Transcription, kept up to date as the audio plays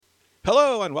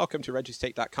Hello and welcome to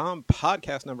ReggieState.com,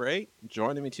 podcast number 8.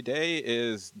 Joining me today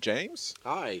is James.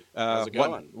 Hi, how's it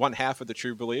going? One half of the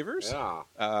True Believers.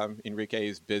 Yeah. Enrique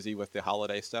is busy with the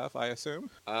holiday stuff, I assume.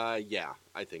 Yeah,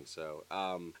 I think so.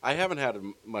 I haven't had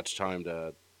much time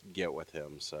to get with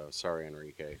him, so sorry,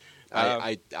 Enrique.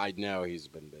 I know he's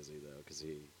been busy, though, because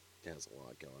he has a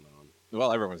lot going on.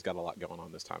 Well, everyone's got a lot going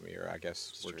on this time of year. I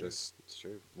guess It's we're true. just It's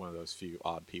true. one of those few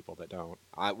odd people that don't.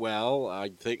 I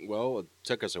think, it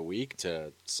took us a week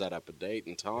to set up a date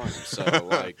and time,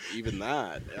 so, even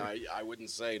that, I wouldn't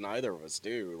say neither of us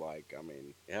do.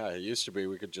 It used to be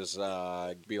we could just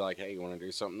be like, hey, you want to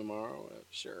do something tomorrow?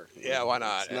 Sure. Yeah, why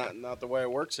not? It's not the way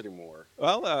it works anymore.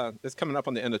 Well, it's coming up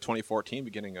on the end of 2014,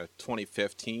 beginning of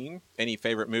 2015. Any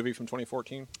favorite movie from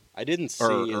 2014? I didn't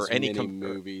see many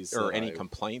movies. Or any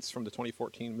complaints from the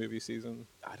 2014 movie season?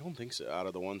 I don't think so. Out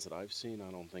of the ones that I've seen, I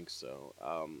don't think so.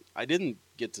 I didn't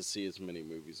get to see as many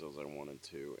movies as I wanted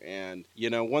to. And,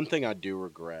 one thing I do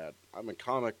regret, I'm a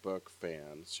comic book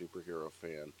fan, superhero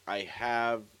fan.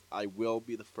 I will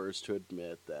be the first to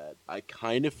admit that I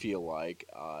kind of feel like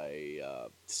I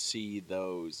see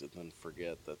those and then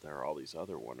forget that there are all these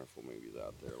other wonderful movies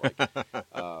out there.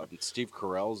 Like Steve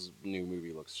Carell's new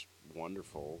movie looks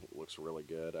wonderful, looks really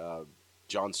good.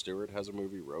 Jon Stewart has a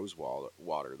movie,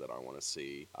 Rosewater, that I want to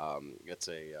see. It's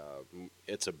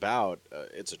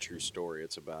a true story.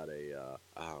 It's about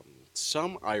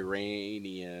some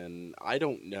Iranian. I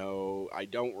don't know. I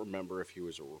don't remember if he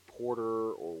was a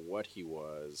reporter or what he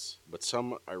was, but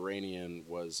some Iranian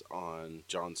was on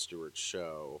Jon Stewart's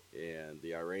show, and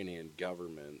the Iranian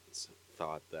government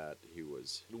thought that he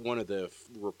was one of the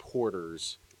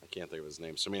reporters. I can't think of his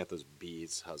name. Samantha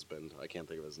Bee's husband, I can't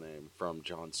think of his name, from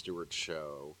Jon Stewart's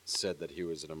show, said that he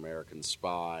was an American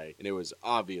spy, and it was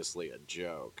obviously a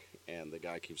joke. And the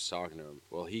guy keeps talking to him.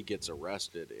 Well, he gets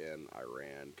arrested in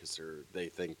Iran because they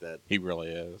think that He really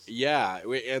is. Yeah,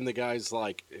 and the guy's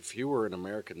like, if he were an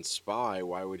American spy,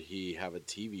 why would he have a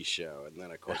TV show? And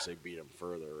then, of course, they beat him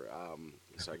further.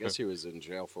 So I guess he was in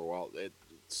jail for a while.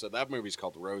 So that movie's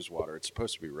called Rosewater. It's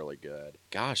supposed to be really good.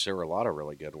 Gosh, there were a lot of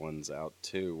really good ones out,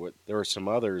 too. There were some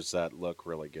others that look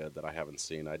really good that I haven't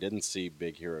seen. I didn't see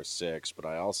Big Hero 6, but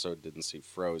I also didn't see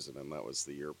Frozen, and that was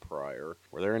the year prior.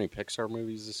 Were there any Pixar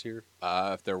movies this year?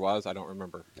 If there was, I don't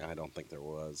remember. I don't think there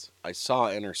was. I saw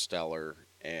Interstellar.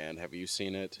 And have you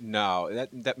seen it? No,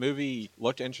 that movie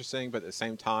looked interesting, but at the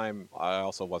same time, I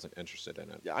also wasn't interested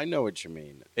in it. Yeah, I know what you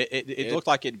mean. It looked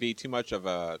like it'd be too much of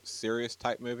a serious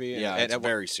type movie. Yeah, it's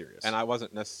very serious. And I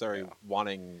wasn't necessarily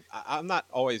wanting. I'm not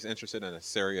always interested in a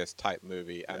serious type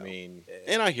movie. No. I mean,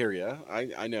 and I hear you.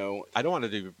 I know. I don't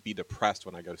want to be depressed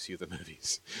when I go to see the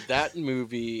movies. That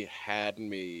movie had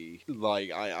me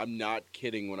I'm not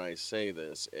kidding when I say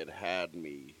this. It had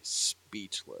me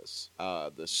speechless.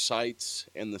 The sights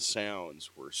and the sounds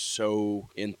were so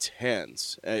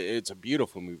intense. It's a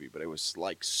beautiful movie, but it was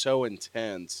so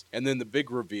intense. And then the big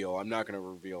reveal, I'm not going to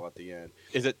reveal at the end.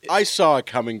 I saw it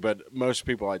coming, but most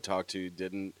people I talked to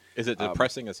didn't. Is it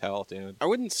depressing as hell at the end? I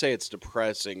wouldn't say it's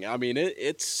depressing. I mean,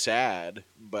 it's sad,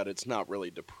 but it's not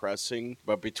really depressing.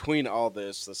 But between all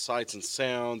this, the sights and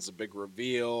sounds, the big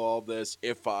reveal, all this,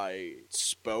 if I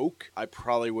spoke, I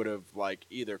probably would have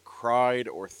either cried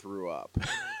or threw up.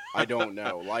 I don't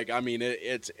know.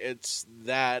 It's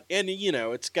that, and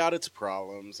it's got its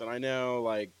problems. And I know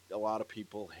a lot of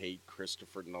people hate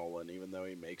Christopher Nolan, even though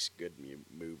he makes good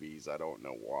movies. I don't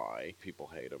know why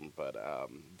people hate him, but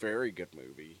very good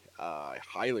movie. I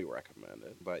highly recommend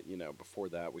it. But before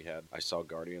that, I saw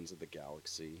Guardians of the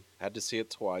Galaxy. Had to see it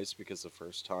twice because the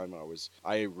first time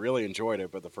I really enjoyed it,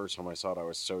 but the first time I saw it, I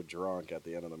was so drunk at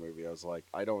the end of the movie. I was like,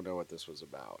 I don't know what this was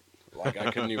about.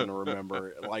 I couldn't even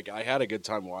remember. I had a good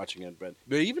time watching it, but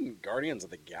even Guardians of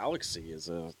the Galaxy is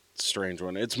a strange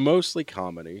one. It's mostly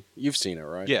comedy. You've seen it,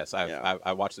 right? Yes,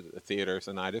 I watched it at the theaters,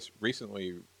 and I just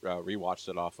recently rewatched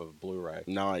it off of Blu-ray.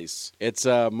 Nice. It's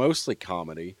mostly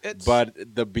comedy, but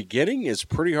the beginning is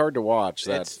pretty hard to watch.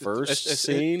 That first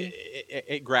scene,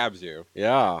 it grabs you.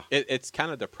 Yeah, it's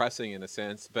kind of depressing in a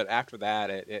sense, but after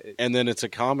that, and then it's a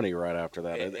comedy right after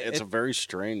that. It's a very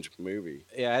strange movie.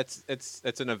 Yeah, it's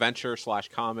an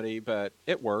adventure/comedy, but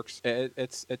it works.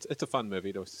 It's a fun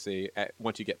movie to see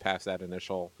once you get past that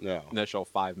initial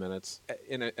 5 minutes.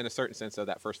 In a certain sense, though,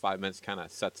 that first 5 minutes kind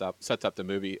of sets up the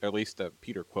movie, at least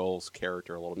Peter Quill's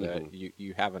character a little bit.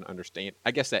 You have an understand.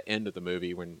 I guess that end of the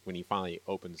movie when he finally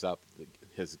opens up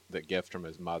the gift from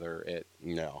his mother.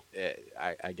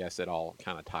 I guess it all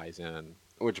kind of ties in.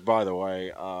 Which, by the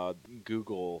way,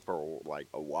 Google, for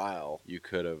a while, you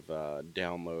could have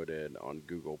downloaded on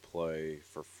Google Play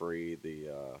for free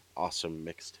the Awesome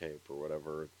Mixtape or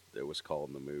whatever it was called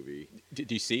in the movie.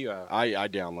 Did you see? I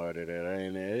downloaded it. I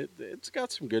mean, it's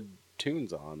got some good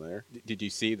tunes on there. Did you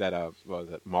see that? Was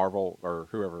it Marvel or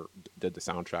whoever did the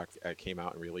soundtrack came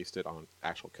out and released it on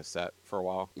actual cassette for a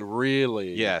while?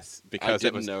 Really? Yes, because I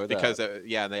didn't know that. Because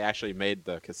they actually made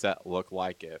the cassette look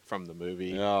like it from the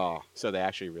movie. Oh. So they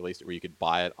actually released it where you could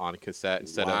buy it on cassette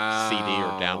instead of CD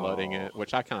or downloading it,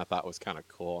 which I kind of thought was kind of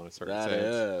cool in a certain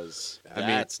sense.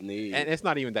 That's neat. And it's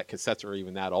not even that cassettes are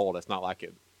even that old. It's not like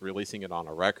it. Releasing it on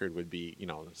a record would be,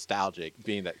 nostalgic.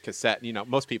 Being that cassette,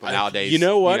 most people nowadays. You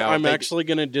know what? I'm actually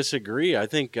going to disagree. I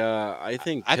think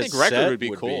record would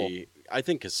be cool. I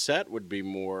think cassette would be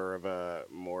more of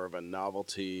a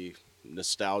novelty,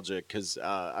 nostalgic. Because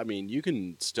you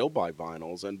can still buy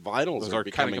vinyls, and vinyls are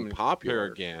becoming popular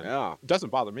again. Yeah, it doesn't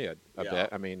bother me a bit.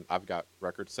 I mean, I've got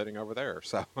records sitting over there,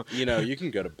 so you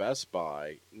can go to Best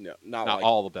Buy. No, not like,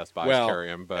 all the Best Buys carry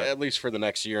them, but at least for the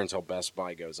next year until Best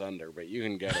Buy goes under. But you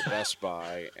can go to Best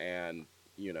Buy, and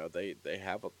they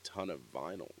have a ton of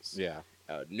vinyls. Yeah.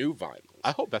 New vinyls.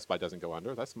 I hope Best Buy doesn't go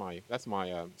under. That's my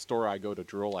store I go to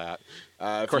drool at.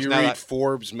 If you read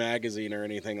Forbes magazine or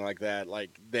anything like that,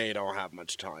 they don't have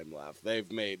much time left.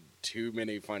 They've made too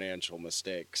many financial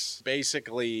mistakes.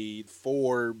 Basically,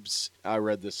 Forbes. I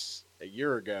read this a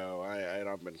year ago.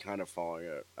 I've been kind of following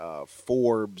it.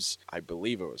 Forbes, I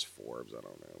believe it was Forbes, I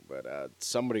don't know, but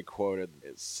somebody quoted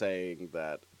it saying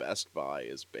that Best Buy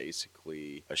is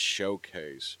basically a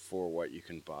showcase for what you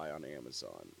can buy on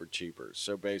Amazon for cheaper.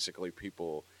 So basically,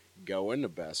 people go into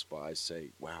Best Buy,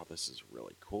 say, wow, this is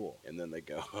really cool. And then they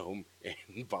go home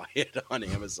and buy it on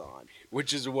Amazon,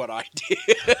 which is what I do.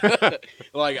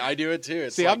 I do it too.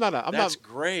 It's that's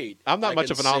great. I'm not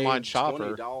much of an online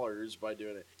shopper. $20 by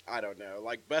doing it. I don't know.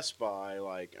 Best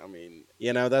Buy,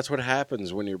 that's what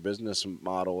happens when your business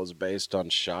model is based on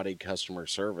shoddy customer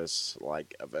service.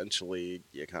 Eventually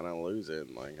you kind of lose it.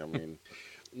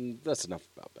 That's enough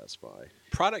about Best Buy.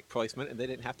 Product placement, and they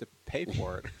didn't have to pay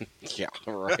for it. Yeah,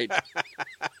 right.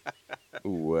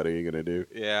 What are you going to do?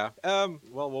 Yeah.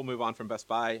 Well, we'll move on from Best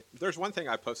Buy. There's one thing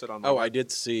I posted on my I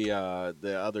did see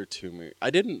the other two movies. I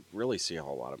didn't really see a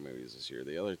whole lot of movies this year.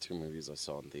 The other two movies I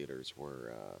saw in theaters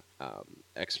were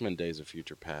X-Men Days of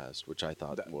Future Past, which I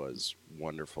thought was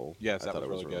wonderful. Yes, that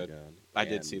was really good. I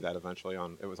did see that eventually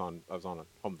I was on a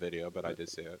home video, but I did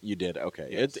see it. You did? Okay.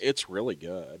 Yes. It's really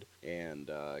good.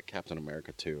 And Captain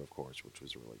America 2, of course, which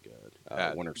was really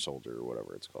good. Winter Soldier or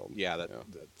whatever it's called. Yeah.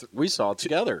 We saw it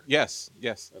together. Yes.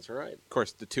 That's right. Of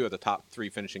course, the two of the top 3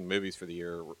 finishing movies for the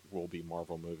year will be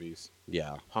Marvel movies.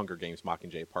 Yeah. Hunger Games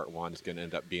Mockingjay Part 1 is going to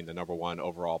end up being the #1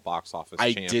 overall box office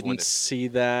I champ. didn't see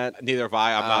that. Neither have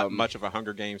I. I'm not much of a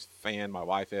Hunger Games fan. My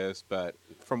wife is. But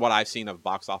from what I've seen of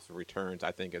box office returns,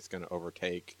 I think it's going to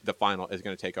overtake the final is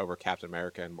going to take over Captain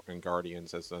America and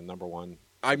Guardians as the #1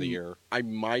 for the year. I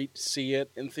might see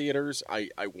it in theaters. I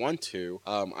want to.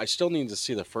 I still need to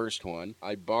see the first one.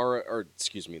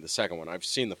 The second one. I've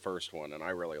seen the first one and I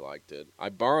really liked it. I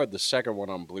borrowed the second one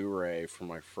on Blu-ray from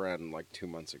my friend 2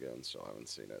 months ago and still haven't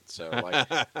seen it. So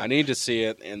I need to see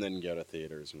it and then go to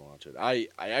theaters and watch it. I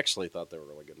actually thought they were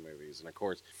really good movies, and of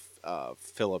course,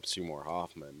 Philip Seymour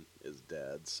Hoffman is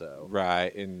dead, so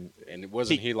right, and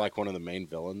wasn't he one of the main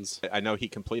villains? I know he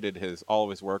completed all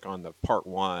of his work on the Part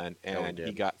 1, and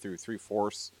he got through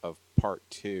 3/4 of Part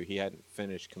 2. He hadn't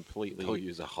finished completely. He'll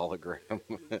use a hologram.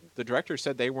 The director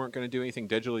said they weren't going to do anything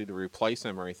digitally to replace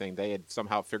him or anything. They had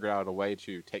somehow figured out a way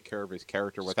to take care of his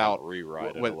character without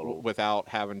rewrite it a little, without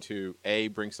having to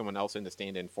bring someone else in to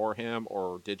stand in for him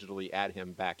or digitally add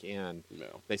him back in.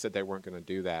 No. They said they weren't going to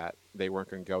do that. They weren't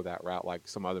going to go that route like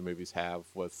some other movies have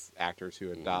with actors who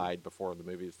had died before the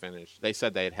movie was finished. They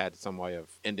said they had some way of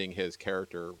ending his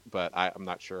character, but I'm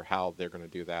not sure how they're going to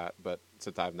do that. But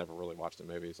since I've never really watched the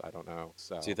movies, I don't know.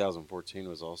 So 2014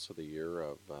 was also the year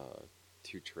of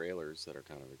 2 trailers that are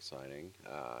kind of exciting.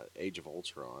 Age of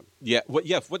Ultron. Yeah.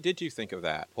 What did you think of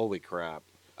that? Holy crap.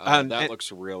 That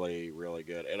looks really, really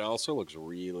good. It also looks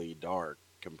really dark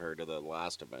compared to the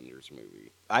last Avengers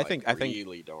movie. I think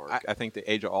really dark. I think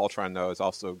the Age of Ultron though is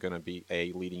also going to be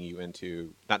leading you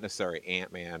into not necessarily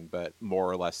Ant-Man, but more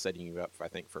or less setting you up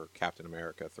for Captain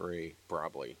America 3.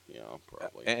 Probably.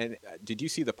 And did you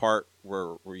see the part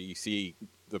where you see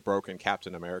the broken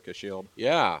Captain America shield?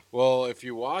 Yeah. Well, if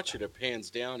you watch it, it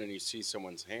pans down and you see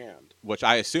someone's hand, which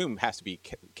I assume has to be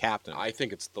Captain. I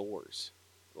think it's Thor's.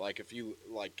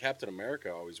 Captain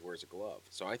America always wears a glove,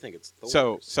 so I think it's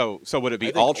Thor. So would it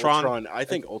be Ultron? I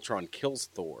think Ultron kills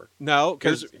Thor. No,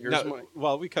 because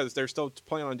they're still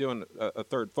planning on doing a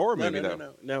third Thor movie.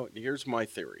 No. Here's my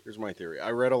theory. I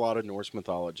read a lot of Norse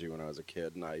mythology when I was a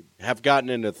kid, and I have gotten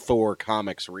into Thor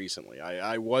comics recently.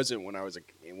 I wasn't when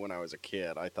when I was a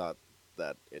kid. I thought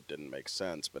that it didn't make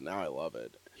sense, but now I love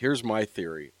it. Here's my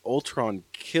theory. Ultron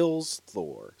kills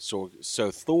Thor. So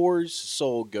Thor's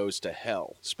soul goes to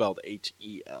hell, spelled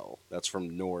Hel. That's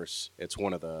from Norse. It's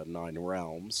one of the 9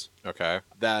 realms. Okay.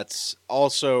 That's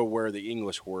also where the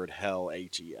English word hell,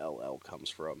 Hell, comes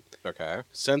from. Okay.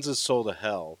 Sends his soul to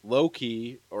hell.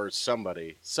 Loki, or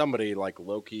somebody like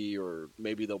Loki, or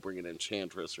maybe they'll bring an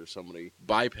enchantress or somebody,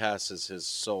 bypasses his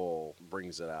soul,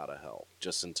 brings it out of hell,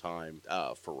 just in time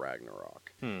for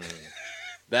Ragnarok.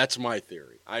 That's my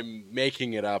theory. I'm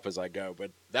making it up as I go,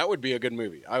 but that would be a good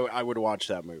movie. I would watch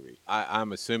that movie.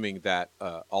 I'm assuming that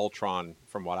Ultron,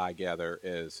 from what I gather,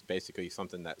 is basically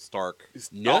something that Stark...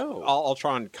 No.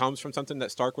 Ultron comes from something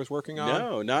that Stark was working on?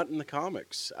 No, not in the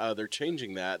comics. They're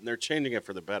changing that, and they're changing it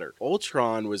for the better.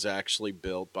 Ultron was actually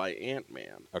built by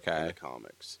Ant-Man in the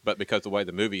comics. But because the way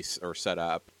the movies are set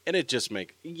up... And it just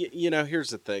makes... here's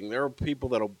the thing. There are people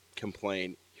that'll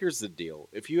complain... Here's the deal.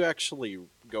 If you actually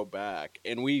go back,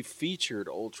 and we featured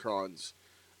Ultron's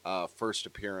first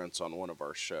appearance on one of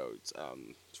our shows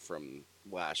from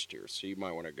last year, so you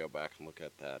might want to go back and look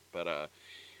at that. But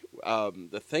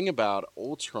the thing about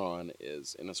Ultron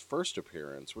is, in his first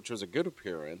appearance, which was a good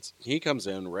appearance, he comes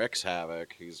in, wreaks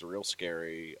havoc, he's real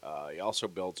scary, he also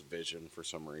builds Vision for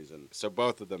some reason, so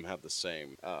both of them have the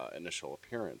same initial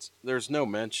appearance. There's no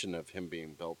mention of him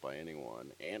being built by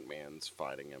anyone. Ant-Man's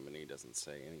fighting him, and he doesn't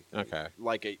say anything. Okay.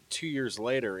 Like 2 years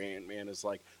later, Ant-Man is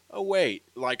like, oh wait,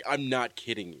 like, I'm not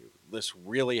kidding you. This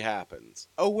really happens.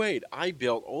 Oh, wait, I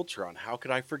built Ultron. How could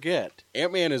I forget?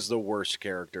 Ant-Man is the worst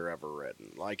character ever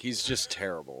written. Like, he's just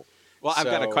terrible. Well, I've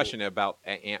got a question about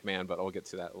Ant-Man, but I'll get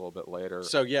to that a little bit later.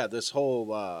 So, yeah, this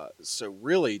whole... so,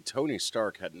 really, Tony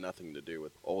Stark had nothing to do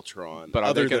with Ultron, but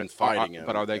other than fighting him.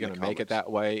 But are they going to make it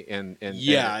that way in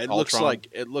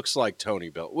it looks like Tony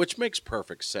built, which makes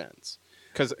perfect sense.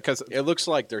 Because it looks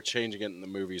like they're changing it in the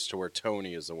movies to where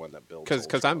Tony is the one that builds.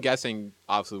 Because I'm guessing,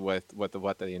 obviously, with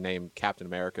what they named Captain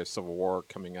America: Civil War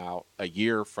coming out a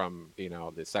year from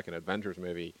the second Avengers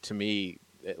movie, to me,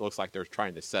 it looks like they're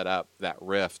trying to set up that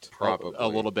rift a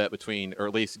little bit between, or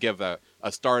at least give a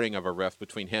starting of a rift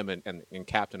between him and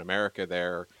Captain America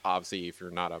there. Obviously, if you're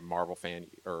not a Marvel fan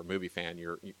or a movie fan,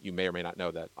 you may or may not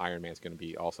know that Iron Man's going to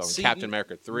be also in Captain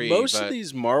America 3. Most of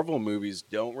these Marvel movies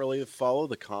don't really follow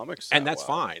the comics and that's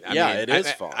fine. I mean, it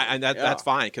is fine. And that's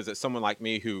fine, because it's someone like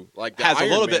me who like the has Iron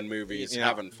a little Man bit movies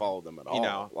haven't followed them at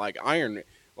all.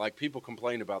 Like people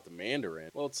complain about the Mandarin.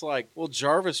 Well, it's like,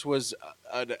 Jarvis was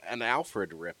an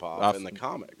Alfred ripoff in the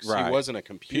comics. Right. He wasn't a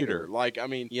computer. Like, I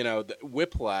mean,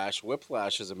 Whiplash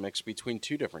is a mix between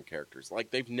two different characters. Like,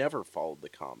 they've never followed the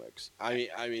comics. I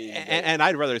mean, and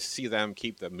I'd rather see them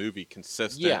keep the movie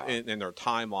consistent in their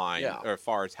timeline as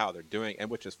far as how they're doing, and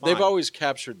which is fine. They've always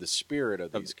captured the spirit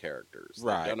of these characters.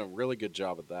 They've done a really good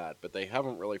job of that, but they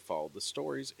haven't really followed the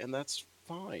stories, and that's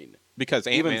fine. Because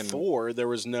even Thor,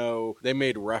 they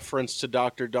made reference to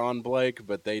Dr. Don Blake,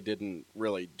 but they didn't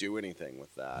really do anything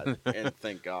with that. And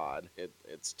thank God,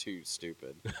 it's too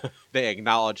stupid. They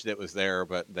acknowledged it was there,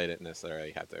 but they didn't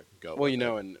necessarily have to go. Well,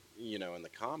 in the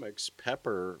comics,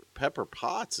 Pepper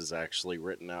Potts is actually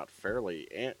written out fairly.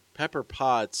 Pepper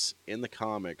Potts in the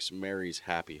comics marries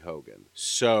Happy Hogan,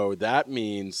 so that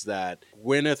means that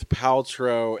Gwyneth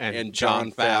Paltrow and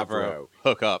Jon Favreau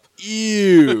hook up.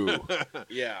 Ew.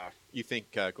 Yeah. You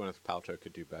think Gwyneth Paltrow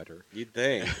could do better? You'd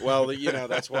think. Well,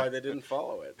 that's why they didn't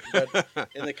follow it. But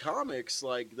in the comics,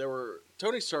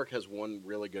 Tony Stark has one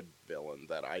really good villain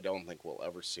that I don't think we'll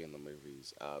ever see in the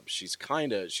movies. She's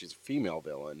a female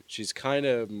villain. She's kind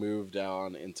of moved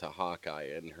on into Hawkeye,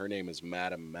 and her name is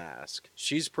Madame Mask.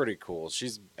 She's pretty cool.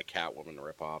 She's a Catwoman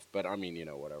ripoff, but I mean,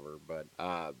 whatever. But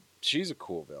she's a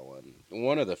cool villain.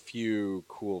 One of the few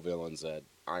cool villains that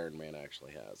Iron Man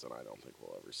actually has, and I don't think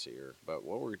we'll ever see her. But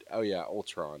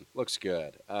Ultron looks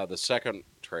good. The second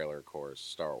trailer, of course,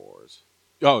 Star Wars.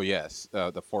 Oh yes,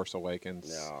 The Force Awakens.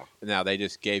 Yeah. Now they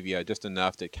just gave you just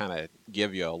enough to kind of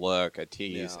give you a look, a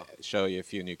tease, show you a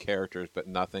few new characters, but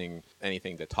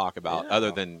anything to talk about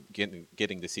other than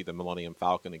getting to see the Millennium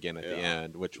Falcon again at the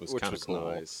end, which was kind of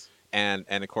cool. Nice. And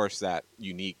of course that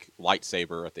unique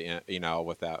lightsaber at the end,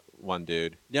 with that one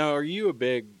dude. Now,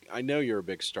 I know you're a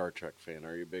big Star Trek fan.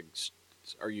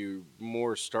 Are you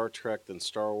more Star Trek than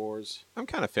Star Wars? I'm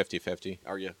kind of 50-50.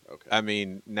 Are you? Okay. I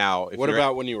mean, now... What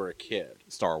about when you were a kid?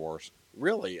 Star Wars.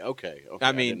 Really? Okay.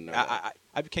 I mean,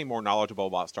 I became more knowledgeable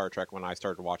about Star Trek when I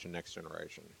started watching Next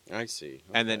Generation. I see. Okay.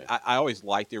 And then I always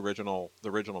liked the original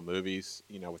movies,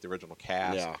 with the original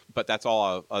cast. Yeah. But that's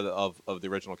all of the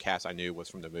original cast I knew was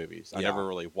from the movies. I never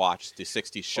really watched the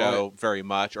 60s show very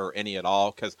much or any at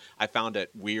all, because I found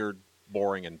it weird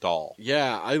boring and dull.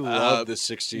 Yeah, I love the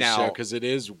 60s show because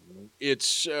it's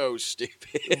so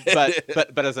stupid.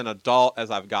 but as an adult,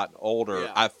 as I've gotten older,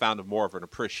 Yeah. I've found more of an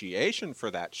appreciation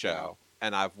for that show,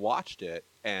 and I've watched it,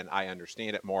 and I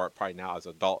understand it more probably now as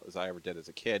an adult as I ever did as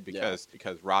a kid because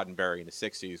Roddenberry in the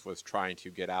 60s was trying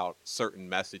to get out certain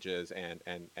messages and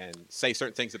say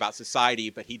certain things about society,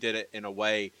 but he did it in a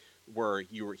way where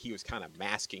he was kind of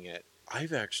masking it.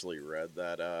 I've actually read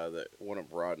that one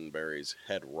of Roddenberry's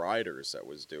head writers that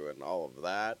was doing all of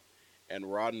that, and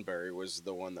Roddenberry was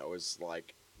the one that was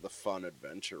like the fun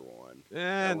adventure one.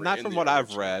 Not from what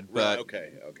I've read, but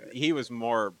okay. He was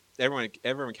more. Everyone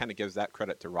kind of gives that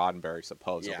credit to Roddenberry,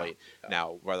 supposedly. Yeah.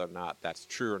 Now, whether or not that's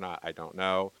true or not, I don't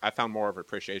know. I found more of an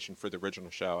appreciation for the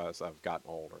original show as I've gotten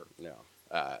older. Yeah.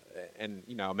 And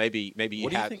maybe what do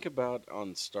you think about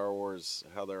on Star Wars?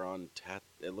 How they're on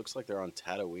it looks like they're on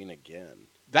Tatooine again.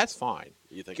 That's fine.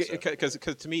 You think so? Because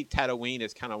to me, Tatooine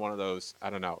is kind of one of those. I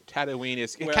don't know. Tatooine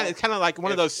is kind of like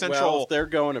one of those central. Well, if they're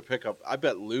going to pick up, I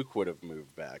bet Luke would have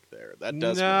moved back there. That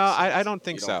does. No, I don't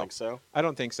think so. You don't think so. I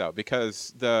don't think so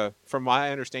because from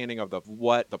my understanding of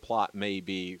what the plot may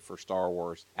be for Star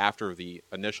Wars after the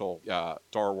initial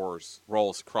Star Wars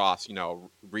rolls across,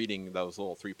 reading those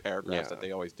little 3 paragraphs that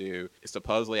they always do.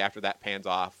 Supposedly after that pans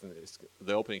off, and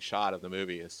the opening shot of the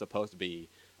movie is supposed to be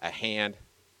a hand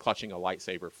clutching a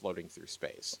lightsaber floating through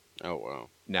space. Oh, wow.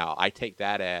 Now, I take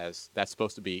that as that's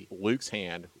supposed to be Luke's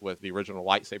hand with the original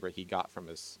lightsaber he got from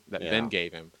Ben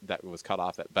gave him that was cut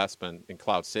off at Bespin in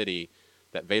Cloud City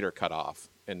that Vader cut off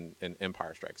in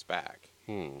Empire Strikes Back.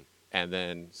 And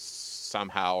then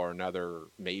somehow or another,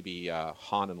 maybe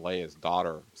Han and Leia's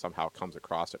daughter somehow comes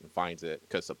across it and finds it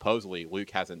because supposedly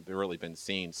Luke hasn't really been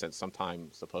seen since sometime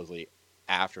supposedly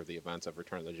after the events of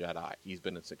Return of the Jedi. He's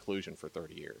been in seclusion for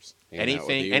 30 years.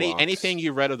 Anything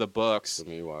you read of the books,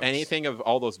 anything of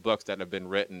all those books that have been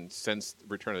written since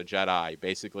Return of the Jedi,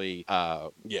 basically,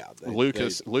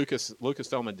 Lucasfilm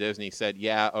and Disney said,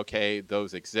 yeah, okay,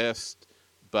 those exist,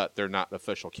 but they're not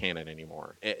official canon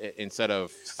anymore. Instead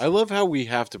of, I love how we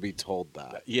have to be told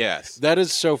that. Yes, that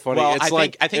is so funny. Well, I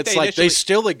think they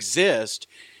still exist.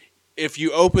 If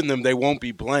you open them, they won't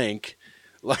be blank.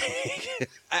 Like,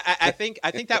 I think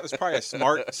that was probably a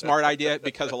smart idea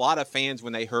because a lot of fans,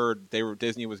 when they heard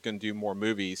Disney was going to do more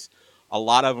movies, a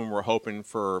lot of them were hoping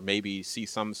for maybe see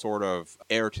some sort of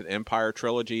Heir to the Empire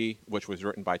trilogy, which was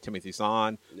written by Timothy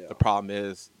Zahn. Yeah. The problem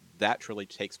is that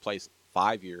trilogy takes place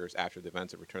 5 years after the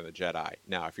events of Return of the Jedi.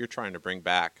 Now, if you're trying to bring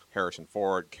back Harrison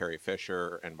Ford, Carrie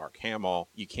Fisher, and Mark Hamill,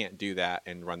 you can't do that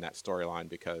and run that storyline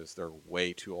because they're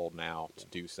way too old now to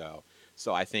do so.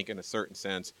 So I think in a certain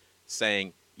sense,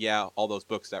 saying, yeah, all those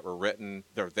books that were written,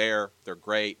 they're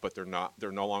great, but they're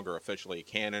no longer officially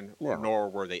canon, nor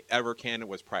were they ever canon,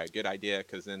 was probably a good idea,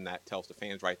 because then that tells the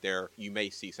fans right there, you may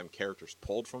see some characters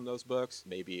pulled from those books,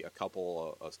 maybe a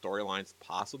couple of storylines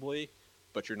possibly,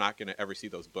 but you're not going to ever see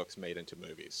those books made into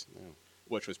movies. Yeah.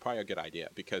 Which was probably a good idea,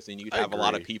 because then you'd have a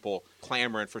lot of people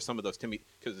clamoring for some of those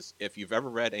because if you've ever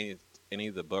read any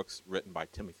of the books written by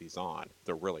Timothy Zahn,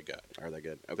 they're really good. Are they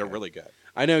good? Okay. They're really good.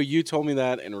 I know you told me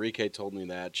that. Enrique told me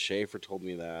that. Schaefer told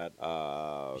me that.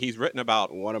 He's written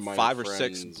about one of my 5 or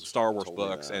 6 Star Wars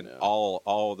books, and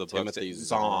all the books that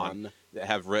Zahn that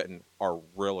have written are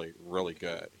really, really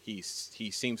good. He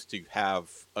seems to have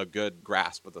a good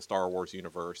grasp of the Star Wars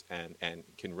universe and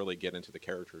can really get into the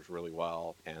characters really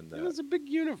well. And it's a big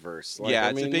universe.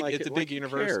 It's a big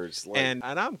universe. And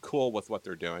I'm cool with what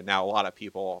they're doing. Now, a lot of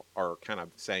people are kind of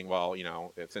saying, well,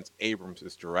 since Abrams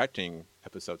is directing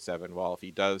Episode 7, well, if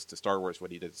he does to Star Wars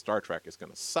what he did to Star Trek, it's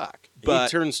going to suck. But he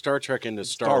turned Star Trek into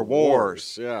Star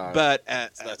Wars. Yeah. But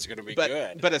that's going to be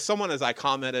good. But as someone, as I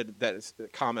commented, that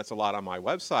comments a lot on my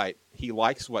website, he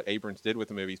likes what Abrams did with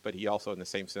the movies, but he also, in the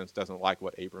same sense, doesn't like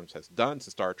what Abrams has done to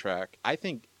Star Trek. I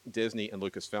think Disney and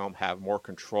Lucasfilm have more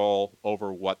control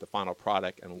over what the final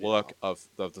product and look of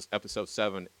this Episode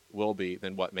 7 will be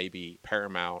than what maybe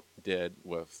Paramount did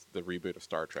with the reboot of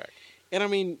Star Trek. And I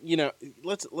mean,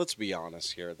 let's be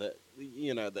honest here. The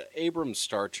Abrams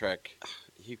Star Trek,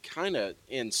 he kind of,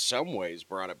 in some ways,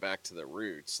 brought it back to the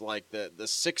roots. Like the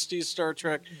 60s Star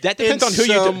Trek. That depends on who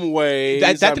you. Some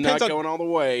ways, I'm not going all the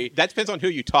way. That depends on who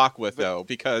you talk with, though,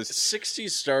 because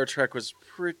 60s Star Trek was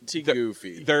pretty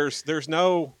goofy. There's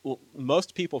no.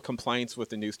 Most people complaints with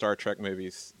the new Star Trek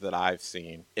movies that I've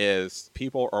seen is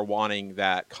people are wanting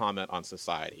that comment on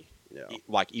society. Yeah.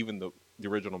 Like even the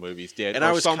original movies did, and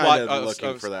I was kind of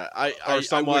looking for that. I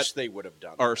wish they would have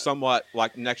done, or somewhat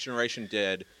like Next Generation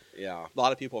did. Yeah. A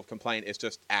lot of people have complained it's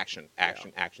just action.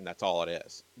 That's all it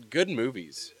is. Good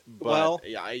movies. But well,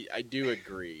 yeah, I do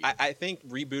agree. I think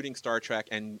rebooting Star Trek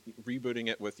and rebooting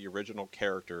it with the original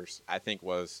characters, I think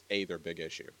was their big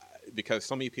issue. Because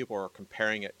so many people are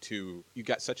comparing it to, you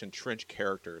got such entrenched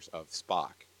characters of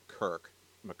Spock, Kirk,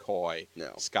 McCoy,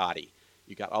 Scotty.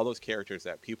 You got all those characters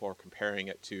that people are comparing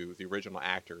it to the original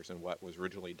actors and what was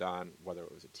originally done, whether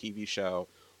it was a TV show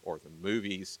or the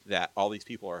movies, that all these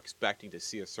people are expecting to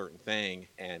see a certain thing.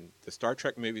 And the Star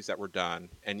Trek movies that were done,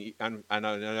 and I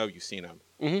know you've seen them,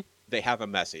 mm-hmm. they have a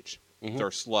message. Mm-hmm.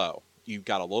 They're slow. You've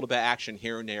got a little bit of action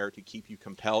here and there to keep you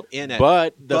compelled in it.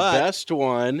 But the best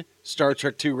one, Star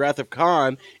Trek II Wrath of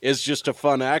Khan, is just a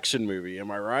fun action movie.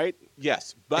 Am I right?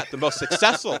 Yes, but the most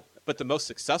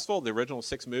successful, the original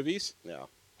 6 movies,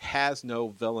 has no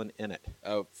villain in it.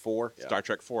 4? Star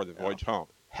Trek 4, The Voyage Home,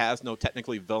 has no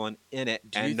technically villain in it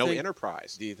and no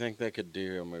Enterprise. Do you think they could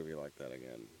do a movie like that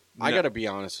again? No. I got to be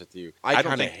honest with you. I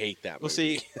kind of hate that movie. Well,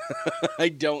 see, I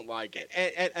don't like it.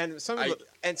 And some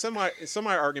of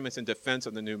my arguments in defense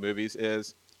of the new movies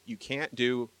is you can't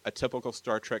do a typical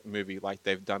Star Trek movie like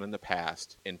they've done in the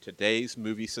past in today's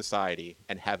movie society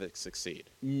and have it succeed.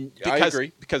 I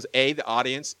agree. Because A, the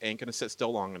audience ain't going to sit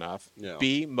still long enough. No.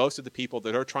 B, most of the people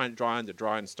that are trying to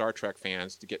draw in Star Trek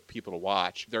fans to get people to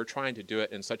watch, they're trying to do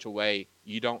it in such a way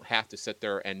you don't have to sit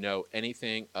there and know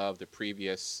anything of the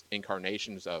previous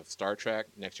incarnations of Star Trek,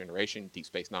 Next Generation, Deep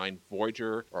Space Nine,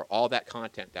 Voyager, or all that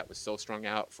content that was so strung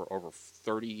out for over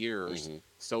 30 years,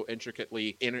 so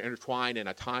intricately intertwined in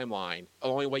a timeline. The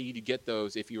only way you'd get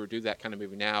those if you were to do that kind of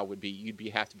movie now would be you'd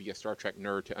have to be a Star Trek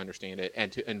nerd to understand it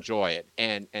and to enjoy it.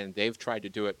 And they've tried to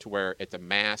do it to where it's a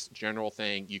mass general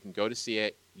thing. You can go to see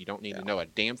it. You don't need to know a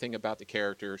damn thing about the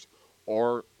characters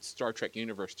or Star Trek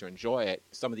universe to enjoy it.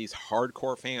 Some of these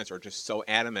hardcore fans are just so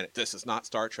adamant, this is not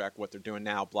Star Trek, what they're doing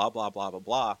now, blah, blah, blah, blah,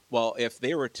 blah. Well, if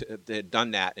they had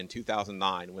done that in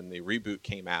 2009 when the reboot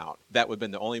came out, that would have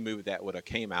been the only movie that would have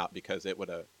came out because it would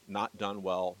have not done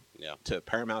well to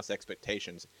Paramount's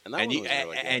expectations. And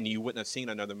you wouldn't have seen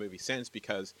another movie since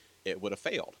because it would have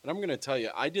failed. And I'm going to tell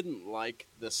you, I didn't like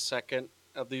the second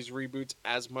of these reboots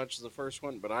as much as the first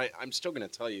one, but I'm still going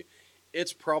to tell you,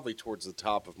 it's probably towards the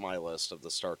top of my list of the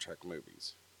Star Trek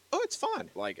movies. Oh, it's fun.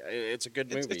 Like, it's a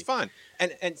good movie. It's fun.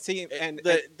 And see, and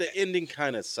the ending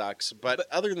kind of sucks, but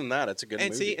other than that, it's a good movie.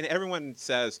 And see, and everyone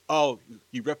says, "Oh,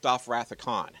 you ripped off Wrath of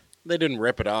Khan." They didn't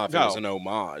rip it off. No. It was an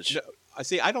homage. No,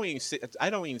 see, I don't even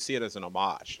see it as an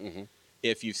homage. Mm-hmm.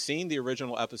 If you've seen the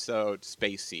original episode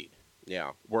Space Seed,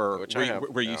 where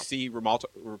you see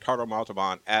Ricardo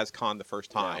Montalban as Khan the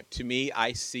first time, to me,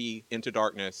 I see Into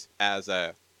Darkness as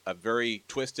a very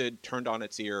twisted, turned on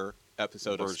its ear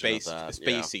episode of Space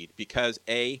Seed, because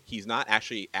A, he's not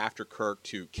actually after Kirk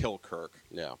to kill Kirk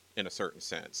in a certain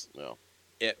sense. Yeah.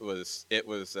 It was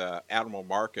Admiral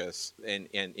Marcus, and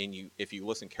if you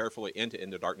listen carefully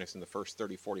into Darkness in the first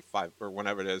 30, 45, or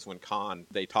whenever it is when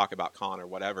they talk about Khan or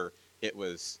whatever, it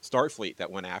was Starfleet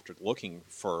that went after looking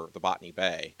for the Botany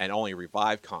Bay and only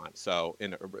revived Khan. So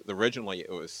originally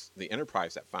it was the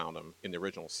Enterprise that found him in the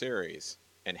original series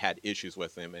and had issues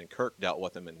with him, and Kirk dealt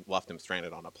with him and left him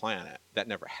stranded on a planet. That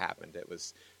never happened. It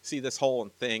was, this whole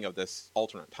thing of this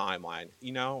alternate timeline,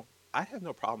 I have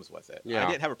no problems with it. I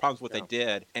didn't have a problem with what they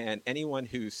did, and anyone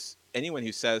who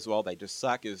says, well, they just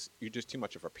suck, you're just too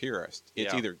much of a purist.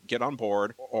 It's either get on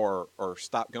board or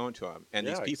stop going to them. And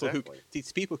these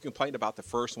people who complained about the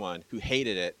first one, who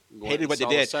hated it, hated what they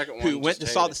did, who went and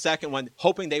saw the second one,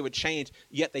 hoping they would change,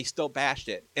 yet they still bashed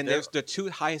it. And there's the 2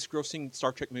 highest grossing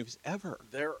Star Trek movies ever.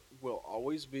 There will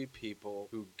always be people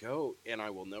who go, and I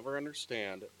will never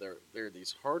understand, there are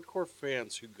these hardcore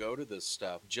fans who go to this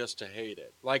stuff just to hate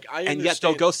it. Like, and yet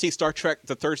they'll go see Star Trek,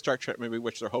 the 3rd Star Trek movie,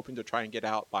 which they're hoping to try and get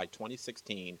out by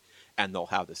 2016, and they'll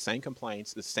have the same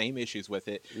complaints, the same issues with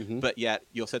it, but yet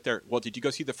you'll sit there, well, did you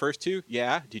go see the first 2?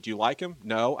 Yeah. Did you like them?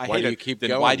 No, I hate them.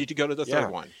 Then why did you go to the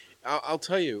 3rd one? I'll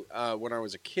tell you, when I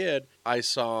was a kid, I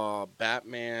saw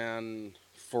Batman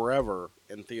Forever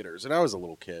in theaters, and I was a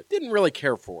little kid. Didn't really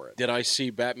care for it. Did I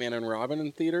see Batman and Robin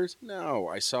in theaters? No,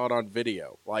 I saw it on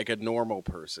video, like a normal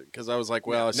person, because I was like,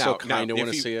 well, I still kind of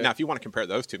want to see it. Now, if you want to compare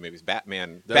those 2 movies,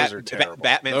 Batman are terrible.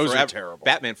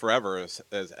 Batman Forever is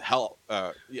hell.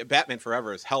 Batman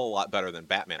Forever is hell a lot better than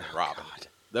Batman and Robin. God.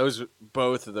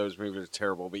 Both of those movies are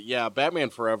terrible. But yeah, Batman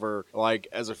Forever, like,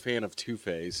 as a fan of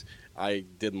Two-Face, I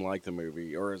didn't like the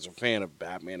movie, or as a fan of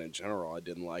Batman in general, I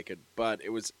didn't like it. But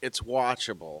it's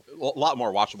watchable. A lot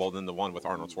more watchable than the one with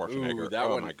Arnold Schwarzenegger. Ooh, that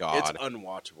oh one, my god, it's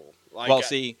unwatchable. Like, well,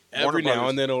 see, every now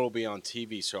and then it'll be on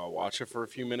TV, so I'll watch it for a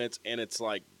few minutes, and it's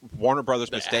like Warner Brothers'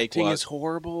 the mistake acting was is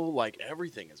horrible. Like,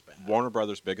 everything is bad. Warner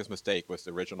Brothers' biggest mistake was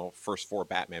the original first 4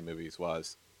 Batman movies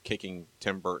was kicking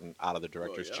Tim Burton out of the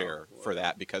director's chair for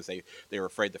that because they were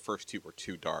afraid the first 2 were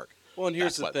too dark. Well, and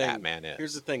here's That's the what thing. Batman is.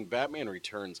 Here's the thing. Batman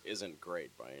Returns isn't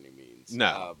great by any means.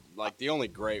 No. Like, the only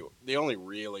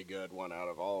really good one out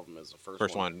of all of them is the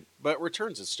first one. But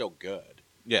Returns is still good.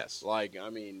 Yes. Like, I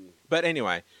mean. But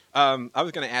anyway, I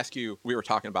was going to ask you, we were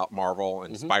talking about Marvel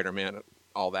and Spider-Man and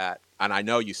all that. And I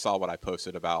know you saw what I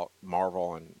posted about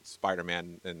Marvel and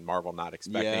Spider-Man and Marvel not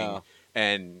expecting. Yeah.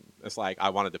 And it's like,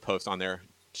 I wanted to post on there,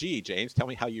 gee, James, tell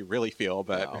me how you really feel.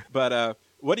 But, No. but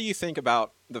what do you think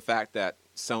about the fact that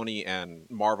Sony and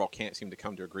Marvel can't seem to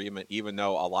come to agreement, even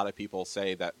though a lot of people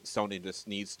say that Sony just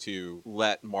needs to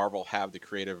let Marvel have the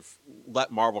creative,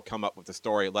 let Marvel come up with the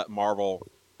story, let Marvel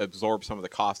absorb some of the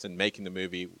cost in making the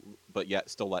movie, but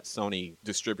yet still let Sony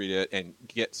distribute it and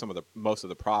get most of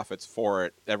the profits for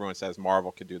it. Everyone says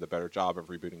Marvel could do the better job of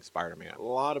rebooting Spider-Man. A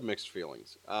lot of mixed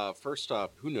feelings. First off,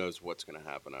 who knows what's going to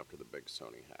happen after the big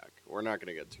Sony hack? We're not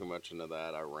going to get too much into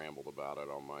that. I rambled about it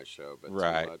on my show, but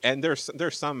right. Too much. And there's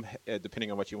some, depending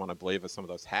on what you want to believe, of some of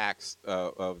those hacks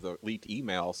of the leaked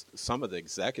emails. Some of the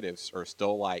executives are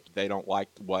still like they don't like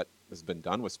what has been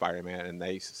done with Spider-Man, and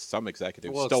some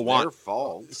executives still want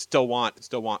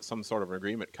some sort of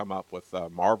agreement come up with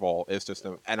Marvel. It's just,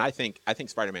 and I think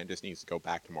Spider-Man just needs to go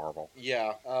back to Marvel.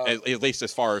 Yeah, at least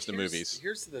as far as the movies.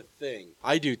 Here's the thing.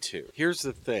 I do too. Here's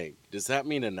the thing. Does that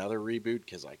mean another reboot?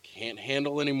 Because I can't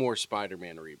handle any more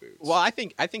Spider-Man reboots. Well, I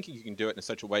think you can do it in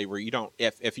such a way where you don't.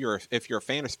 If you're a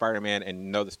fan of Spider-Man and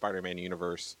know the Spider-Man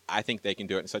universe, I think they can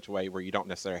do it in such a way where you don't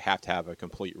necessarily have to have a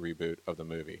complete reboot of the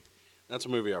movie. That's a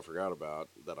movie I forgot about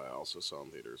that I also saw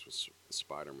in theaters was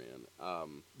Spider-Man.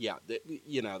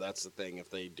 That's the thing. If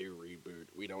they do reboot,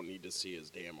 we don't need to see his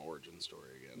damn origin story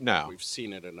again. No. We've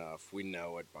seen it enough. We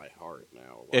know it by heart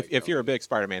now. If you're a big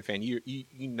Spider-Man fan, you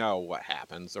know what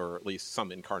happens, or at least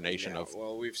some incarnation of...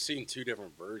 Well, we've seen 2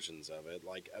 different versions of it.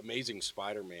 Like Amazing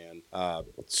Spider-Man,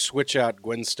 switch out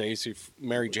Gwen Stacy,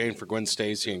 Mary Jane for Gwen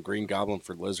Stacy, and Green Goblin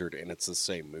for Lizard, and it's the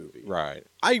same movie. Right.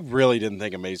 I really didn't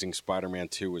think Amazing Spider-Man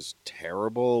 2 was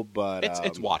terrible, but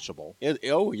it's watchable. It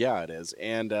is,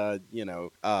 and Emma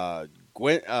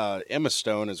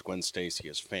Stone as Gwen Stacy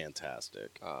is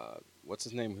fantastic. What's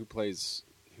his name? Who plays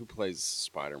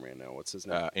Spider-Man now? What's his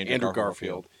name? Andrew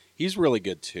Garfield. He's really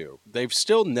good too. They've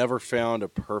still never found a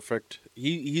perfect.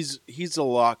 He's a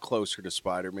lot closer to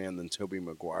Spider-Man than Tobey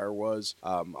Maguire was.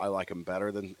 I like him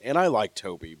better than, and I like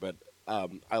Tobey, but.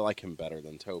 I like him better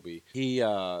than Tobey.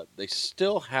 They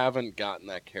still haven't gotten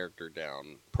that character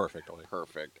down perfectly.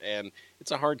 Perfect. And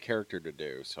it's a hard character to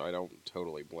do, so I don't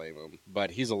totally blame him.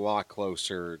 But he's a lot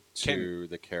closer to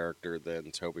the character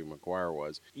than Tobey Maguire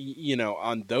was.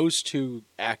 On those 2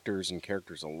 actors and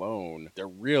characters alone, they're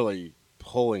really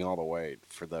pulling all the weight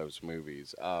for those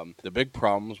movies. The big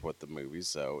problems with the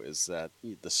movies, though, is that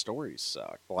the stories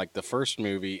suck. Like the first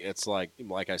movie, it's like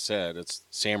I said, it's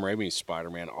Sam Raimi's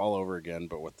Spider-Man all over again,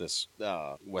 but with this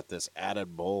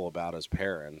added bull about his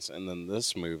parents. And then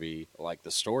this movie, like the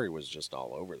story was just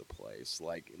all over the place.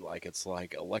 Like it's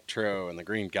like Electro and the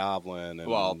Green Goblin.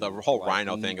 And the whole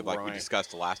Rhino thing, we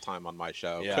discussed the last time on my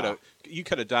show. Yeah. You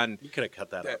could have done. You could have cut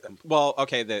that out. Well,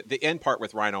 okay, the end part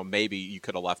with Rhino, maybe you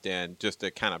could have left in just to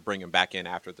kind of bring him back in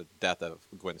after the death of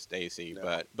Gwen Stacy,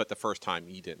 No. but the first time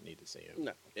you didn't need to see him.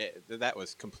 No. That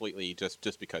was completely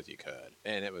just because you could,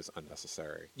 and it was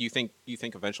unnecessary. You think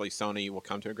eventually Sony will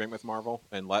come to an agreement with Marvel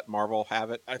and let Marvel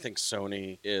have it? I think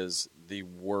Sony is the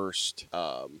worst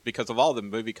because of all the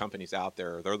movie companies out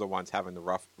there. They're the ones having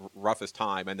the roughest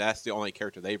time, and that's the only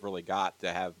character they've really got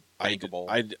to have bankable.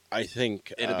 I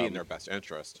think it'd be in their best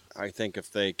interest. I think if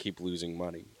they keep losing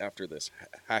money after this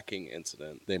hacking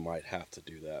incident, they might have to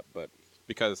do that. But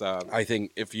because I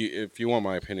think if you want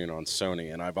my opinion on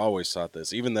Sony, and I've always thought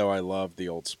this, even though I love the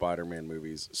old Spider-Man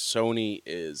movies, Sony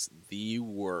is the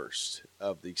worst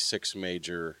of the 6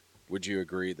 major would you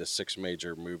agree the 6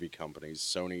 major movie companies,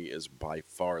 Sony is by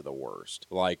far the worst?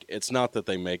 Like, it's not that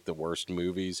they make the worst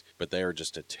movies, but they are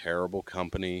just a terrible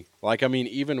company. Like, I mean,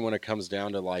 even when it comes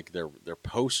down to, like, their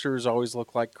posters always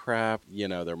look like crap. You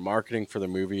know, their marketing for the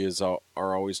movie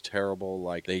are always terrible.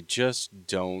 Like, they just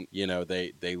don't, you know,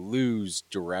 they lose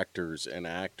directors and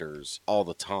actors all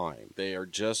the time. They are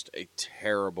just a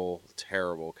terrible,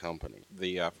 terrible company.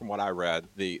 From what I read,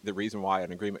 the reason why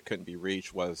an agreement couldn't be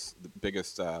reached was the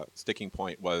biggest sticking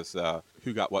point was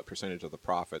who got what percentage of the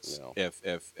profits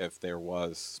if there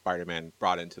was Spider-Man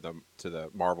brought into the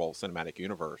Marvel Cinematic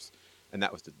Universe. And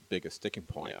that was the biggest sticking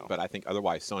point. Yeah. But I think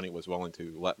otherwise Sony was willing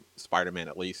to let Spider-Man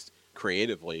at least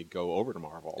creatively go over to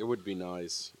Marvel. It would be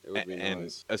nice. And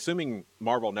assuming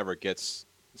Marvel never gets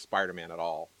Spider-Man at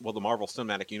all, will the Marvel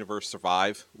Cinematic Universe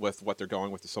survive with what they're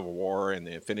going with the Civil War and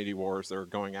the Infinity Wars they're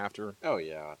going after? Oh,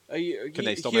 yeah. Can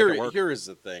they still make it work? Here is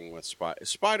the thing with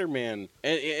Spider-Man,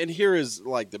 and here is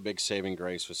like the big saving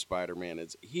grace with Spider-Man,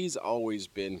 is he's always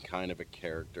been kind of a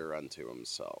character unto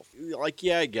himself. Like,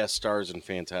 yeah, guest stars in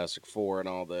Fantastic Four and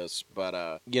all this,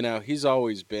 but, you know, he's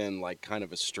always been like kind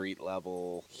of a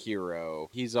street-level hero.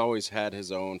 He's always had his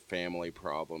own family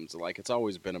problems. Like, it's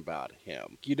always been about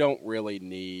him. You don't really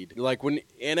need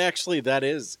and actually that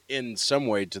is in some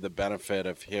way to the benefit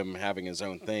of him having his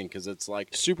own thing, because it's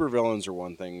like supervillains are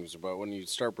one thing, but when you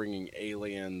start bringing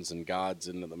aliens and gods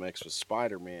into the mix with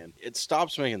Spider-Man, it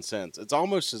stops making sense. It's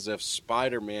almost as if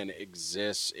Spider-Man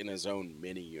exists in his own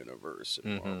mini universe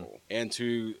in Marvel. And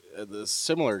to the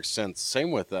similar extent,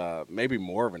 same with maybe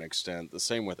more of an extent, the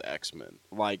same with X-Men.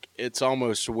 Like, it's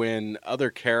almost when other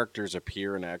characters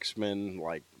appear in X-Men,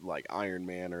 like Iron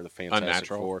Man or the Fantastic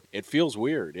Four, it feels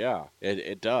weird. Yeah,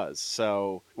 it does.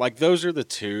 So, like, those are the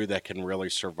two that can really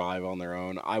survive on their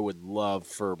own. I would love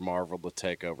for Marvel to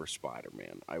take over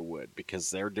Spider-Man. I would, because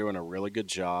they're doing a really good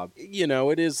job. You know,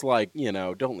 it is like, you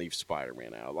know, don't leave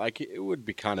Spider-Man out. Like, it would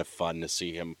be kind of fun to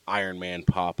see him, Iron Man,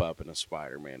 pop up in a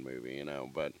Spider-Man movie, you know.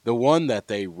 But the one that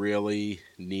they really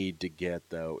need to get,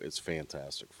 though, is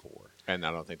Fantastic Four. And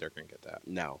I don't think they're going to get that.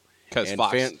 No.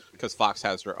 Because Fox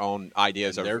has their own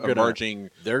ideas of emerging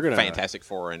Fantastic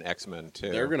Four and X-Men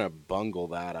too. They're gonna bungle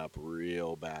that up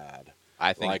real bad.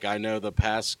 I think. Like, I know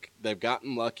they've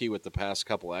gotten lucky with the past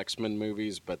couple X-Men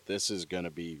movies, but this is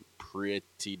gonna be